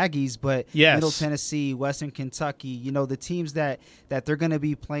the Aggies, but yes. Middle Tennessee, Western Kentucky, the teams that they're going to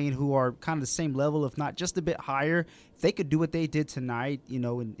be playing who are kind of the same level, if not just a bit higher. If they could do what they did tonight,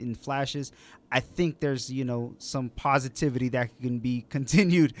 in flashes, I think there's, some positivity that can be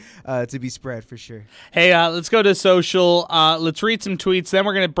continued to be spread for sure. Hey, let's go to social. Let's read some tweets. Then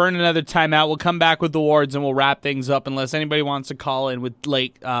we're going to burn another timeout. We'll come back with the awards and we'll wrap things up unless anybody wants to call in with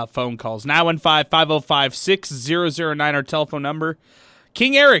late phone calls. 915-505-6009, our telephone number.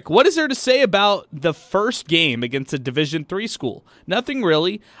 King Eric, what is there to say about the first game against a Division III school? Nothing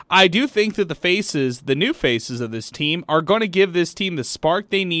really. I do think that the new faces of this team, are going to give this team the spark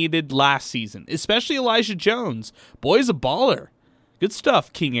they needed last season, especially Elijah Jones. Boy's a baller. Good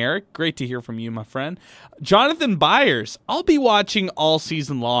stuff, King Eric. Great to hear from you, my friend. Jonathan Byers, I'll be watching all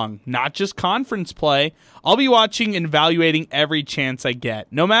season long, not just conference play. I'll be watching and evaluating every chance I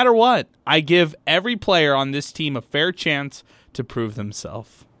get. No matter what, I give every player on this team a fair chance to prove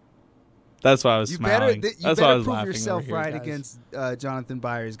themselves. That's why I was smiling. You That's better why I was prove laughing yourself over here, right guys. against Jonathan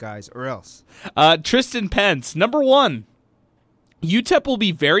Byers, guys, or else. Tristan Pence, number 1. UTEP will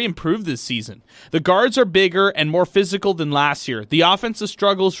be very improved this season. The guards are bigger and more physical than last year. The offensive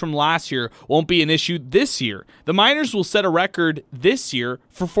struggles from last year won't be an issue this year. The Miners will set a record this year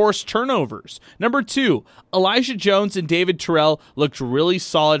for forced turnovers. Number 2, Elijah Jones and David Terrell looked really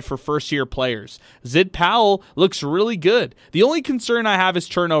solid for first-year players. Zid Powell looks really good. The only concern I have is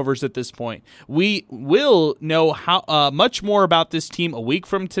turnovers at this point. We will know how much more about this team a week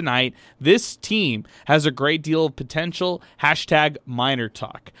from tonight. This team has a great deal of potential.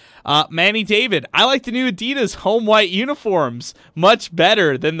 #MinerTalk. Manny David, I like the new Adidas home white uniforms much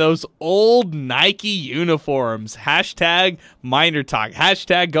better than those old Nike uniforms.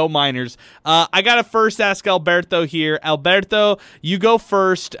 #MinerTalk. #Go Miners. I got to first ask Alberto here. Alberto, you go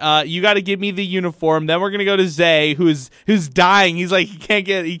first. You got to give me the uniform. Then we're gonna go to Zay, who's dying. He's like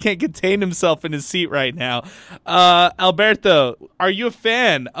he can't contain himself in his seat right now. Alberto, are you a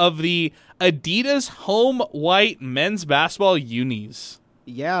fan of the Adidas home white men's basketball unis?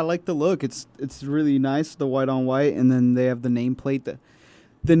 Yeah, I like the look. It's really nice, the white on white, and then they have the nameplate.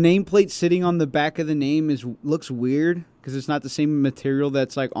 The nameplate sitting on the back of the name looks weird because it's not the same material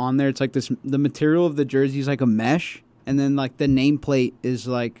that's like on there. It's like this. The material of the jersey is like a mesh, and then like the nameplate is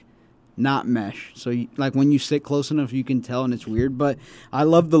like not mesh. So like when you sit close enough, you can tell, and it's weird. But I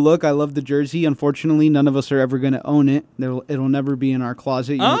love the look. I love the jersey. Unfortunately, none of us are ever going to own it. It'll never be in our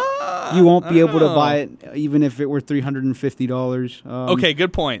closet. You won't be able to buy it, even if it were $350. Okay,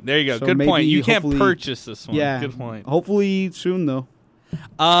 good point. There you go. So good point. You can't purchase this one. Yeah, good point. Hopefully soon, though.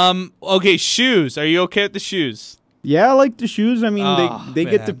 Okay, shoes. Are you okay with the shoes? Yeah, I like the shoes. I mean, they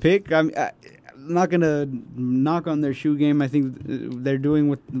get to pick. I'm not gonna knock on their shoe game. I think they're doing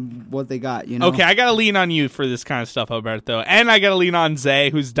what they got. Okay, I gotta lean on you for this kind of stuff, Alberto, and I gotta lean on Zay,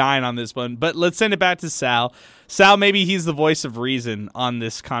 who's dying on this one. But let's send it back to Sal. Sal, maybe he's the voice of reason on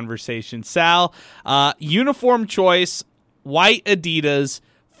this conversation. Sal, uniform choice, white Adidas,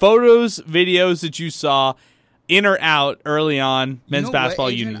 photos, videos that you saw, in or out early on, men's basketball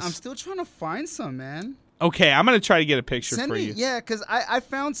unis. I'm still trying to find some, man. Okay, I'm going to try to get a picture for you. Yeah, because I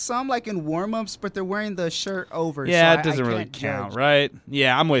found some like in warm-ups, but they're wearing the shirt over. Yeah, so it doesn't really count, judge. right?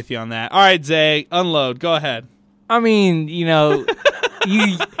 Yeah, I'm with you on that. All right, Zay, unload. Go ahead. I mean,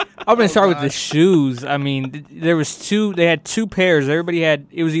 I'm going to start with the shoes. I mean, there was two. They had two pairs. Everybody had.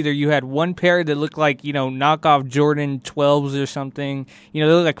 It was either you had one pair that looked like knockoff Jordan 12s or something. They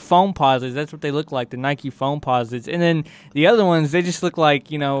look like foam posits. That's what they look like, the Nike foam posits. And then the other ones, they just look like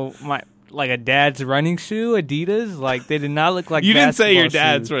like a dad's running shoe, Adidas. Like they did not look like. You didn't say your shoes.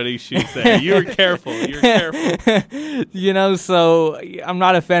 dad's running shoes. There, you were careful. So I'm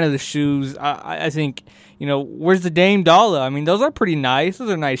not a fan of the shoes. I think. Where's the Dame Dollar? I mean, those are pretty nice.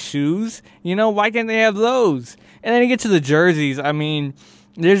 Those are nice shoes. Why can't they have those? And then you get to the jerseys. I mean,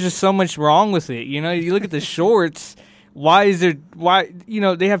 there's just so much wrong with it. You look at the shorts. Why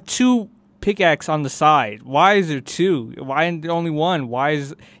they have two pickaxe on the side. Why is there two? Why isn't there only one? Why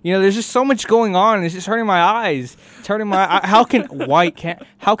is there's just so much going on. It's just hurting my eyes. It's hurting my how can white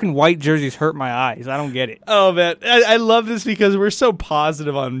jerseys hurt my eyes? I don't get it. Oh man, I love this because we're so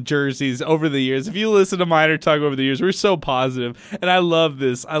positive on jerseys over the years. If you listen to MinerTalk over the years, we're so positive, and I love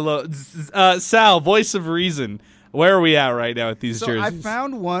this. I love Sal, voice of reason. Where are we at right now with these jerseys? I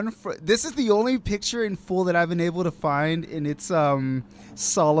found one. This is the only picture in full that I've been able to find, and it's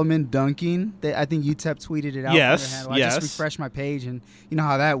Solomon dunking. I think UTEP tweeted it out. Yes, I just refreshed my page, and you know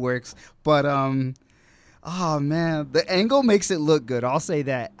how that works. But oh man, the angle makes it look good. I'll say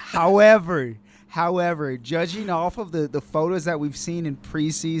that. However, judging off of the photos that we've seen in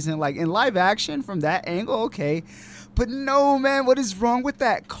preseason, like in live action from that angle, okay. But no, man, what is wrong with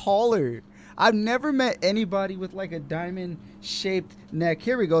that collar? I've never met anybody with like a diamond-shaped neck.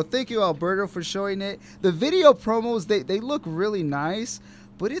 Here we go. Thank you, Alberto, for showing it. The video promos, they look really nice,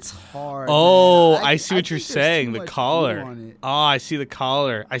 but it's hard. Oh, I see what you're saying. The collar. Oh, I see the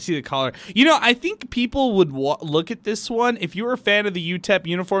collar. I think people would look at this one. If you were a fan of the UTEP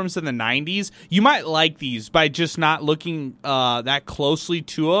uniforms in the 90s, you might like these by just not looking that closely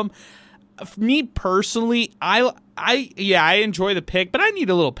to them. For me personally, I enjoy the pick, but I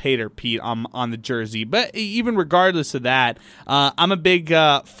need a little Pater Pete on the jersey. But even regardless of that, I'm a big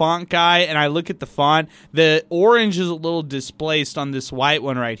font guy, and I look at the font. The orange is a little displaced on this white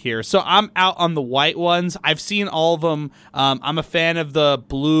one right here, so I'm out on the white ones. I've seen all of them. I'm a fan of the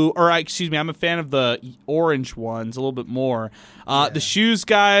blue, I'm a fan of the orange ones a little bit more. The shoes,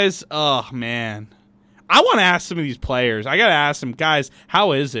 guys, oh man. I want to ask some of these players. I got to ask them, guys,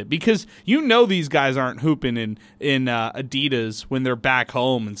 how is it? Because these guys aren't hooping in Adidas when they're back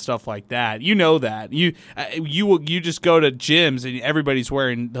home and stuff like that. You know that. You just go to gyms and everybody's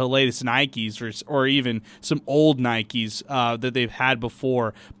wearing the latest Nikes or even some old Nikes that they've had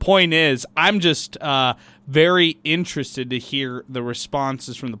before. Point is, I'm just very interested to hear the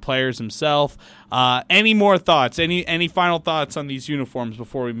responses from the players themselves. Any more thoughts? Any final thoughts on these uniforms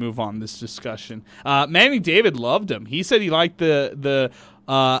before we move on this discussion? Manny David loved them. He said he liked the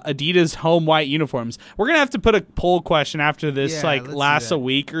Adidas home white uniforms. We're gonna have to put a poll question after this, lasts a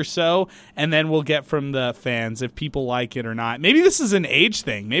week or so, and then we'll get from the fans if people like it or not. Maybe this is an age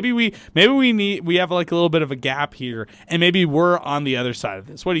thing. Maybe we have like a little bit of a gap here, and maybe we're on the other side of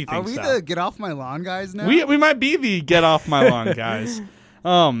this. What do you think? Are we Sal? the get off my lawn guys now? We might be the get off my lawn guys.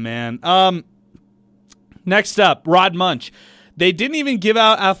 Oh man. Next up, Rod Munch. They didn't even give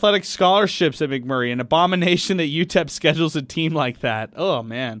out athletic scholarships at McMurry, an abomination that UTEP schedules a team like that. Oh,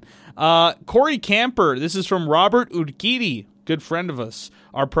 man. Corey Camper, this is from Robert Urquidi, good friend of us,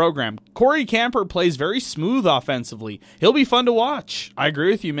 our program. Corey Camper plays very smooth offensively. He'll be fun to watch. I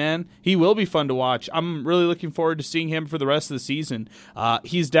agree with you, man. He will be fun to watch. I'm really looking forward to seeing him for the rest of the season.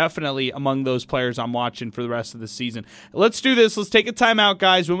 He's definitely among those players I'm watching for the rest of the season. Let's do this. Let's take a timeout,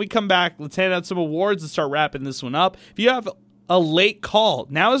 guys. When we come back, let's hand out some awards and start wrapping this one up. If you have a late call,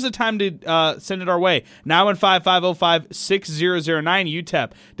 now is the time to send it our way. 915-505-6009.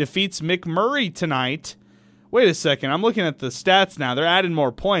 UTEP defeats McMurry tonight. Wait a second, I'm looking at the stats now. They're adding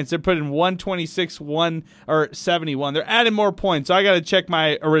more points. They're putting 126-71. They're adding more points, so I got to check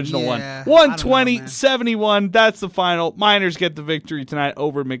my original one. 120-71. That's the final. Miners get the victory tonight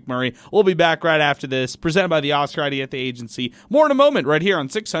over McMurry. We'll be back right after this, presented by the Oscar Arrieta Agency. More in a moment, right here on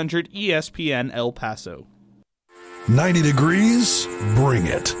 600 ESPN El Paso. 90 degrees? Bring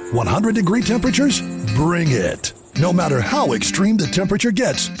it. 100-degree temperatures? Bring it. No matter how extreme the temperature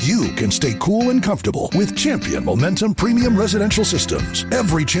gets, you can stay cool and comfortable with Champion Momentum Premium Residential Systems.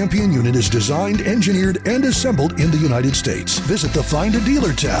 Every Champion unit is designed, engineered, and assembled in the United States. Visit the Find a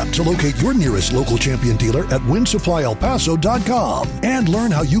Dealer tab to locate your nearest local Champion dealer at WindSupplyElPaso.com and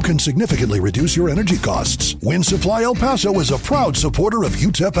learn how you can significantly reduce your energy costs. Wind Supply El Paso is a proud supporter of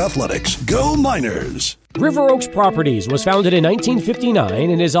UTEP athletics. Go Miners! River Oaks Properties was founded in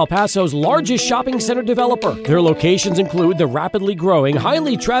 1959 and is El Paso's largest shopping center developer. Their locations include the rapidly growing,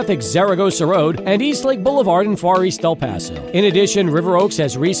 highly trafficked Zaragoza Road and East Lake Boulevard in Far East El Paso. In addition, River Oaks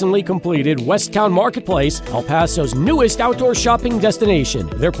has recently completed Westtown Marketplace, El Paso's newest outdoor shopping destination.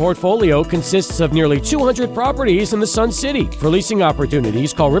 Their portfolio consists of nearly 200 properties in the Sun City. For leasing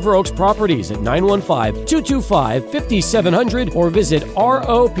opportunities, call River Oaks Properties at 915-225-5700 or visit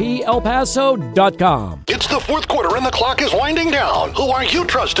roplpaso.com. It's the fourth quarter and the clock is winding down. Who are you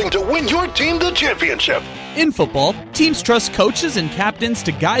trusting to win your team the championship? In football, teams trust coaches and captains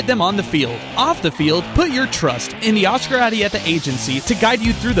to guide them on the field. Off the field, put your trust in the Oscar Arieta Agency to guide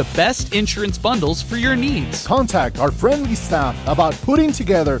you through the best insurance bundles for your needs. Contact our friendly staff about putting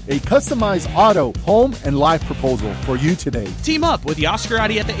together a customized auto, home, and life proposal for you today. Team up with the Oscar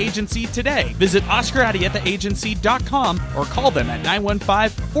Arieta Agency today. Visit OscarArietaAgency.com or call them at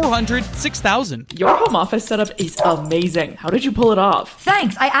 915-400-6000. Your home office setup is amazing. How did you pull it off?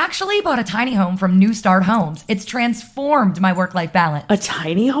 Thanks. I actually bought a tiny home from New Start Homes. It's transformed my work-life balance. A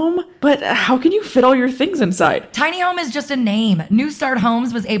tiny home? But how can you fit all your things inside? Tiny home is just a name. New Start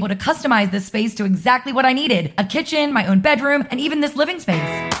Homes was able to customize this space to exactly what I needed. A kitchen, my own bedroom, and even this living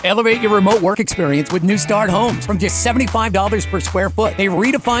space. Elevate your remote work experience with New Start Homes. From just $75 per square foot, they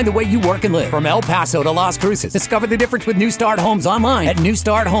redefine the way you work and live. From El Paso to Las Cruces, discover the difference with New Start Homes online at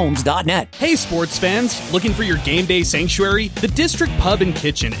newstarthomes.net. Hey sports fans, looking for your game day sanctuary? The District Pub and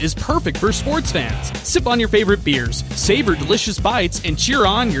Kitchen is perfect for sports fans. Sip on your favorite beers, savor delicious bites, and cheer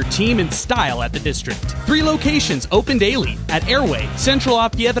on your team in style at the District. 3 locations open daily at Airway, Central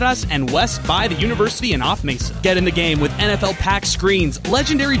Off Piedras, and West by the University and Off Mesa. Get in the game with NFL packed screens,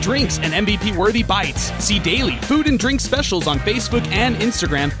 legendary drinks, and MVP-worthy bites. See daily food and drink specials on Facebook and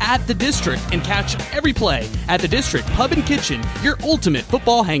Instagram at The District and catch every play at The District Pub and Kitchen, your ultimate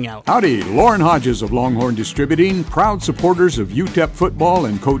football hangout. Howdy, Lauren Hodges of Longhorn Distributing, proud supporters of UTEP football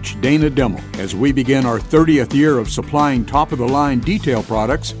and Coach Dana Demmel. As we begin our 30th year of supplying top-of-the-line detail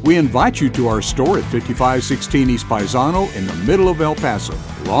products, we invite you to our store at 5516 East Paisano in the middle of El Paso.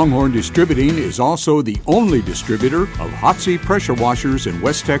 Longhorn Distributing is also the only distributor of hot seat pressure washers in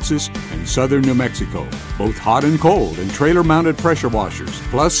West Texas and southern New Mexico. Both hot and cold and trailer-mounted pressure washers,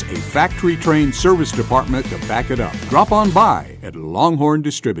 plus a factory-trained service department to back it up. Drop on by at Longhorn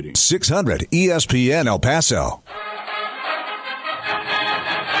Distributing. 600 ESPN El Paso.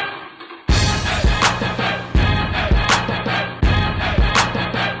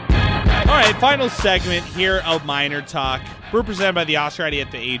 All right, final segment here of Miner Talk. We're presented by the Oscar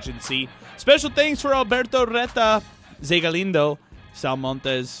Arieta Agency. Special thanks for Alberto Reta, Zay Galindo, Sal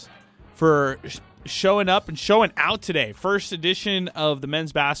Montes for showing up and showing out today. First edition of the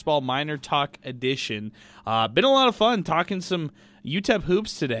Men's Basketball Miner Talk edition. Been a lot of fun talking some UTEP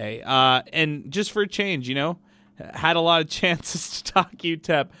hoops today. And just for a change, had a lot of chances to talk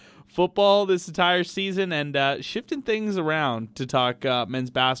UTEP football this entire season and shifting things around to talk men's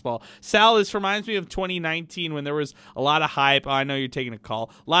basketball. Sal, this reminds me of 2019 when there was a lot of hype. I know you're taking a call.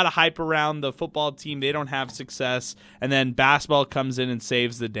 A lot of hype around the football team. They don't have success. And then basketball comes in and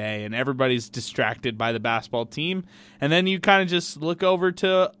saves the day, and everybody's distracted by the basketball team. And then you kind of just look over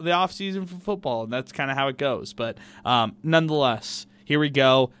to the offseason for football, and that's kind of how it goes. But nonetheless, here we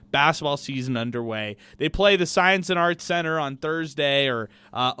go. Basketball season underway. They play the Science and Arts Center on Thursday, or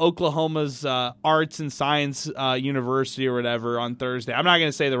Oklahoma's Arts and Science University or whatever on Thursday. I'm not going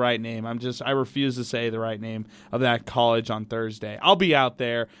to say the right name. I refuse to say the right name of that college on Thursday. I'll be out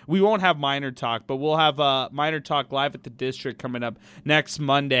there. We won't have Miner Talk, but we'll have Miner Talk live at the District coming up next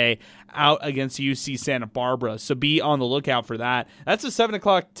Monday out against UC Santa Barbara. So be on the lookout for that. That's a 7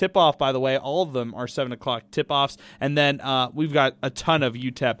 o'clock tip-off, by the way. All of them are 7 o'clock tip-offs. And then we've got a ton of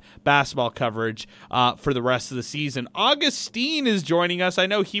UTEP basketball coverage for the rest of the season. Augustine is joining us. I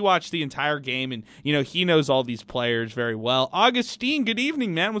know he watched the entire game, and he knows all these players very well. Augustine, good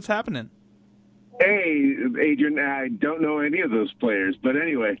evening, man. What's happening? Hey, Adrian, I don't know any of those players, but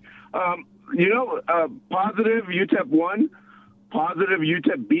anyway, positive UTEP won. Positive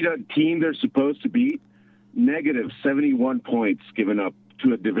UTEP beat a team they're supposed to beat. Negative 71 points given up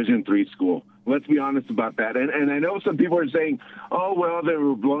to a Division III school. Let's be honest about that. And I know some people are saying, oh, well, they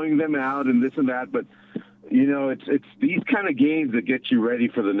were blowing them out and this and that. But, it's these kind of games that get you ready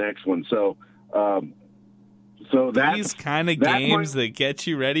for the next one. So that's these kind of games that get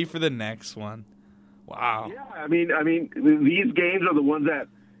you ready for the next one. Wow. Yeah, I mean, these games are the ones that,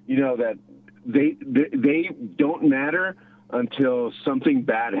 that they don't matter until something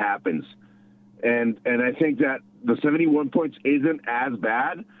bad happens. And I think that the 71 points isn't as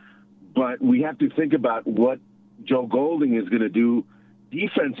bad, but we have to think about what Joe Golding is going to do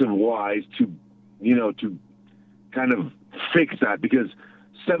defensive-wise to to kind of fix that, because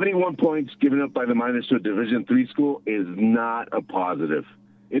 71 points given up by the Miners to a Division III school is not a positive.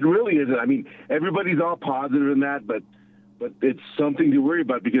 It really isn't. I mean, everybody's all positive in that, but it's something to worry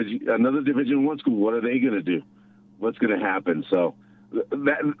about, because another Division I school, what are they going to do? What's going to happen? So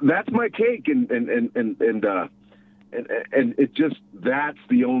that's my take, and it just, that's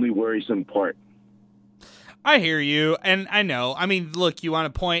the only worrisome part. I hear you, and I know. I mean, look, you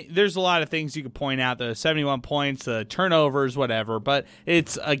want to point. There's a lot of things you could point out: the 71 points, the turnovers, whatever. But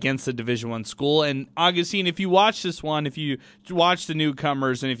it's against the Division I school. And Augustine, if you watch this one, if you watch the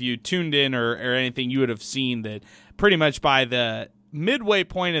newcomers, and if you tuned in or anything, you would have seen that pretty much by the midway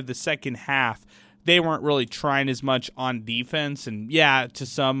point of the second half, they weren't really trying as much on defense. And yeah, to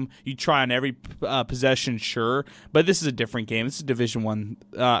some, you try on every possession, sure, but this is a different game. This is Division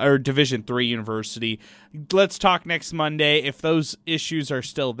I or Division III university. Let's talk next Monday. If those issues are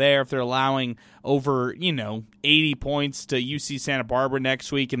still there, if they're allowing over 80 points to UC Santa Barbara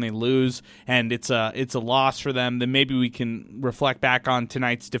next week and they lose and it's a loss for them, then maybe we can reflect back on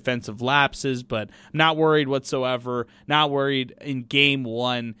tonight's defensive lapses. But I'm not worried whatsoever. Not worried in game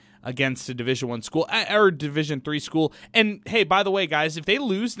one against a Division I school or Division III school. And hey, by the way, guys, if they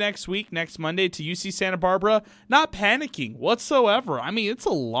lose next Monday to UC Santa Barbara, not panicking whatsoever. I mean, it's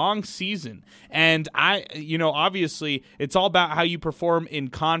a long season, and obviously it's all about how you perform in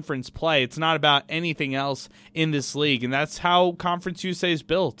conference play. It's not about anything else in this league, and that's how Conference USA is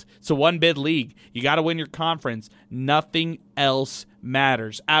built. It's a one-bid league. You got to win your conference. Nothing else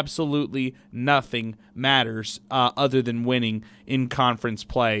matters. Absolutely nothing matters other than winning in conference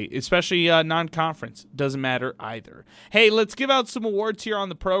play, especially non-conference. Doesn't matter either. Hey, let's give out some awards here on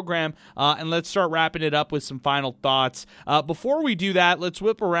the program, and let's start wrapping it up with some final thoughts. Before we do that, let's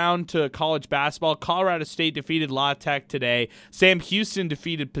whip around to college basketball. Colorado State defeated La Tech today. Sam Houston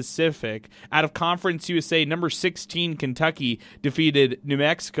defeated Pacific. Out of Conference USA, number 16 Kentucky defeated New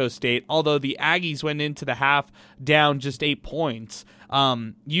Mexico State, although the Aggies went into the half down just 8 points.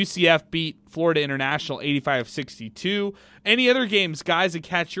 UCF beat Florida International 85-62. Any other games, guys, that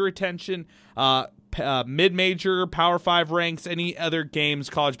catch your attention? Mid-major, Power 5 ranks, any other games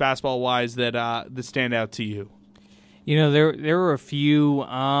college basketball-wise that stand out to you? There were a few.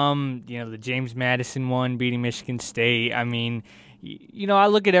 The James Madison one beating Michigan State. I mean, I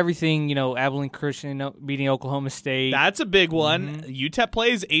look at everything, Abilene Christian beating Oklahoma State. That's a big one. UTEP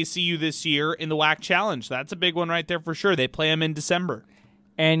plays ACU this year in the WAC Challenge. That's a big one right there for sure. They play them in December.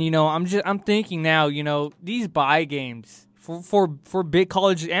 And, I'm thinking now, these bye games for big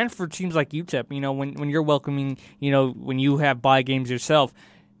colleges and for teams like UTEP, when you're welcoming, when you have bye games yourself,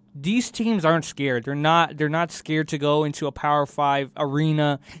 these teams aren't scared. They're not scared to go into a Power 5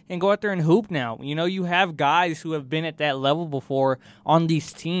 arena and go out there and hoop now. You have guys who have been at that level before on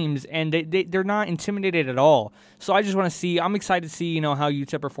these teams, and they're not intimidated at all. So I just want to see. I'm excited to see how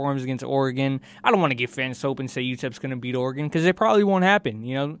UTEP performs against Oregon. I don't want to give fans hope and say UTEP's going to beat Oregon, because it probably won't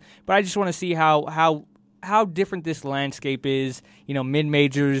happen. But I just want to see how different this landscape is.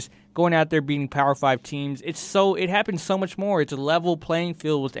 Mid-majors going out there beating Power 5 teams. It happens so much more. It's a level playing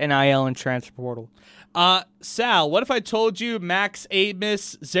field with NIL and transfer portal. Sal, what if I told you Max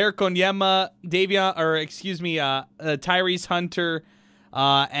Amos, Zarek Onyema, Tyrese Hunter,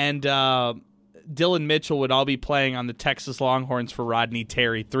 and Dylan Mitchell would all be playing on the Texas Longhorns for Rodney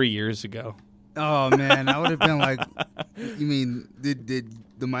Terry 3 years ago? Oh man, I would have been like, you mean did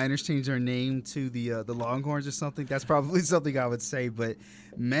the Miners change their name to the Longhorns or something? That's probably something I would say. But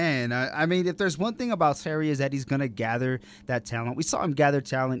man, I mean, if there's one thing about Terry is that he's gonna gather that talent. We saw him gather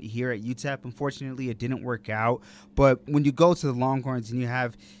talent here at UTEP. Unfortunately, it didn't work out. But when you go to the Longhorns and you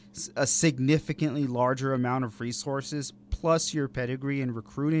have a significantly larger amount of resources plus your pedigree and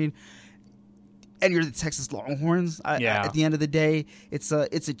recruiting, and you're the Texas Longhorns, at the end of the day, it's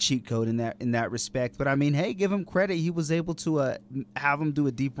a cheat code in that respect. But I mean, hey, give him credit. He was able to have them do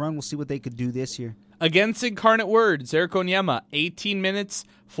a deep run. We'll see what they could do this year. Against Incarnate Word, Zarek Onyema, 18 minutes,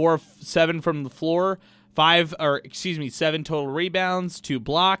 4 of 7 from the floor, 7 total rebounds, 2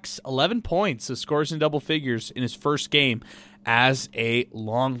 blocks, 11 points. So scores in double figures in his first game as a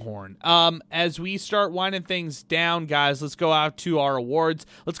Longhorn. As we start winding things down, guys, let's go out to our awards.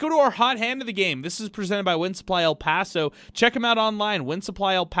 Let's go to our hot hand of the game. This is presented by Wind Supply El Paso. Check them out online,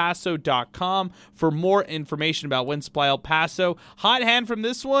 windsupplyelpaso.com, for more information about Wind Supply El Paso. Hot hand from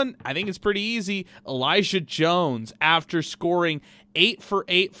this one, I think it's pretty easy. Elijah Jones, after scoring 8 for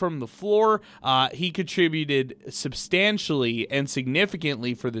 8 from the floor. He contributed substantially and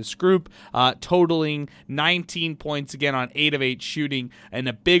significantly for this group, totaling 19 points again on 8 of 8 shooting, and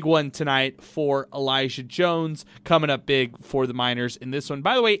a big one tonight for Elijah Jones, coming up big for the Miners in this one.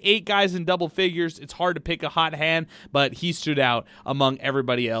 By the way, 8 guys in double figures. It's hard to pick a hot hand, but he stood out among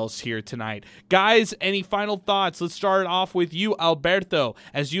everybody else here tonight. Guys, any final thoughts? Let's start off with you, Alberto,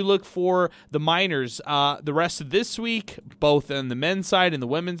 as you look for the Miners the rest of this week, both on the men's side and the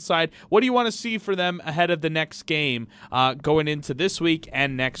women's side. What do you want to see for them ahead of the next game going into this week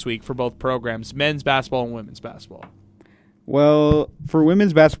and next week for both programs, men's basketball and women's basketball? Well, for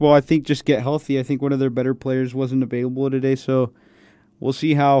women's basketball, I think just get healthy. I think one of their better players wasn't available today, so we'll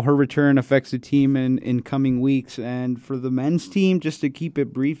see how her return affects the team in coming weeks. And for the men's team, just to keep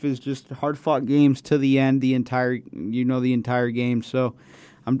it brief, is just hard-fought games to the end, the entire game. So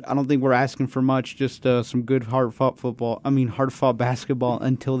I don't think we're asking for much, just some good hard-fought basketball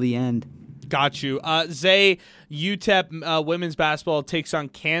until the end. Got you. Zay, UTEP women's basketball takes on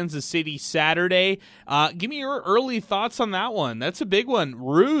Kansas City Saturday. Give me your early thoughts on that one. That's a big one.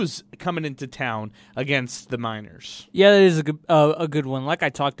 Ruse coming into town against the Miners. Yeah, that is a good one. Like I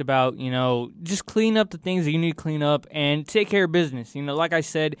talked about, just clean up the things that you need to clean up and take care of business. Like I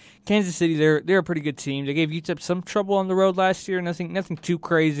said, Kansas City, they're a pretty good team. They gave UTEP some trouble on the road last year, nothing too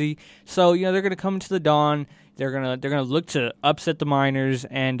crazy. So, they're going to come into the Dawn. They're gonna look to upset the Miners,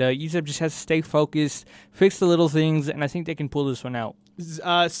 and UTEP just has to stay focused, fix the little things, and I think they can pull this one out.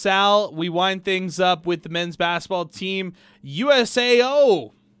 Sal, we wind things up with the men's basketball team.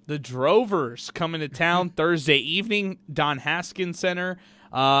 USAO, the Drovers, coming to town Thursday evening, Don Haskins Center.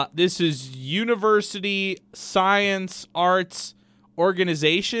 This is University Science Arts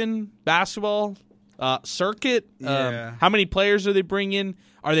Organization basketball circuit. Yeah. How many players are they bringing?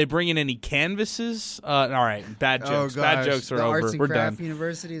 Are they bringing any canvases? All right, bad jokes. Bad jokes are over. Arts and We're Craft done.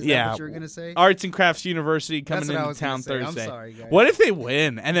 University, is that what you were going to say? Arts and Crafts University coming into town Thursday. I'm sorry, guys. What if they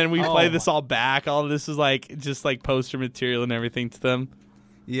win and then we play this all back? All of this is just poster material and everything to them.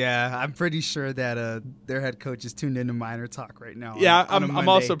 Yeah, I'm pretty sure that their head coach is tuned into MinerTalk right now. Yeah, I'm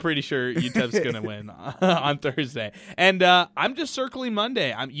also pretty sure UTEP's going to win on Thursday. And I'm just circling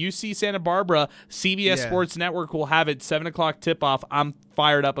Monday. I'm UC Santa Barbara. CBS Sports Network will have it 7 o'clock tip-off. I'm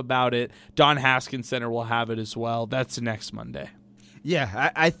fired up about it. Don Haskins Center will have it as well. That's next Monday.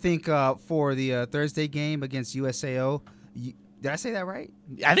 Yeah, I think for the Thursday game against USAO, did I say that right?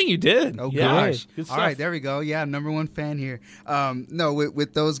 I think you did. Oh, yeah. gosh. All right, there we go. Yeah, number one fan here. No,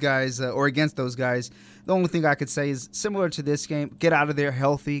 with those guys or against those guys, the only thing I could say is similar to this game, get out of there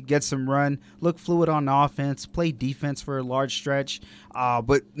healthy, get some run, look fluid on offense, play defense for a large stretch.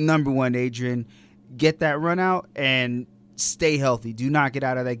 But number one, Adrian, get that run out and stay healthy. Do not get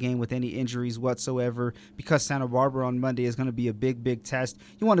out of that game with any injuries whatsoever, because Santa Barbara on Monday is going to be a big test.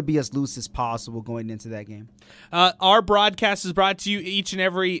 You want to be as loose as possible going into that game. Our broadcast is brought to you each and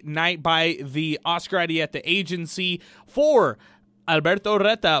every night by the Oscar Arieta Agency. For Alberto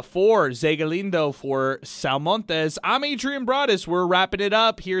Reta, for Zay Galindo, for Sal Montes, I'm Adrian Broadus. We're wrapping it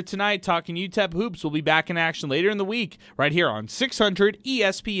up here tonight talking UTEP hoops. We'll be back in action later in the week right here on 600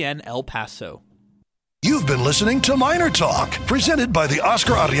 ESPN El Paso. You've been listening to MinerTalk, presented by the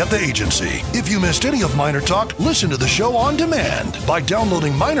Oscar Arieta Agency. If you missed any of MinerTalk, listen to the show on demand by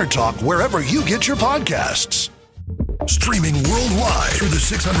downloading MinerTalk wherever you get your podcasts. Streaming worldwide through the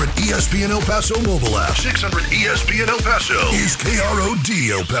 600 ESPN El Paso mobile app. 600 ESPN El Paso is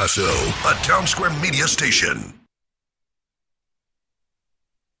KROD El Paso, a Town Square media station.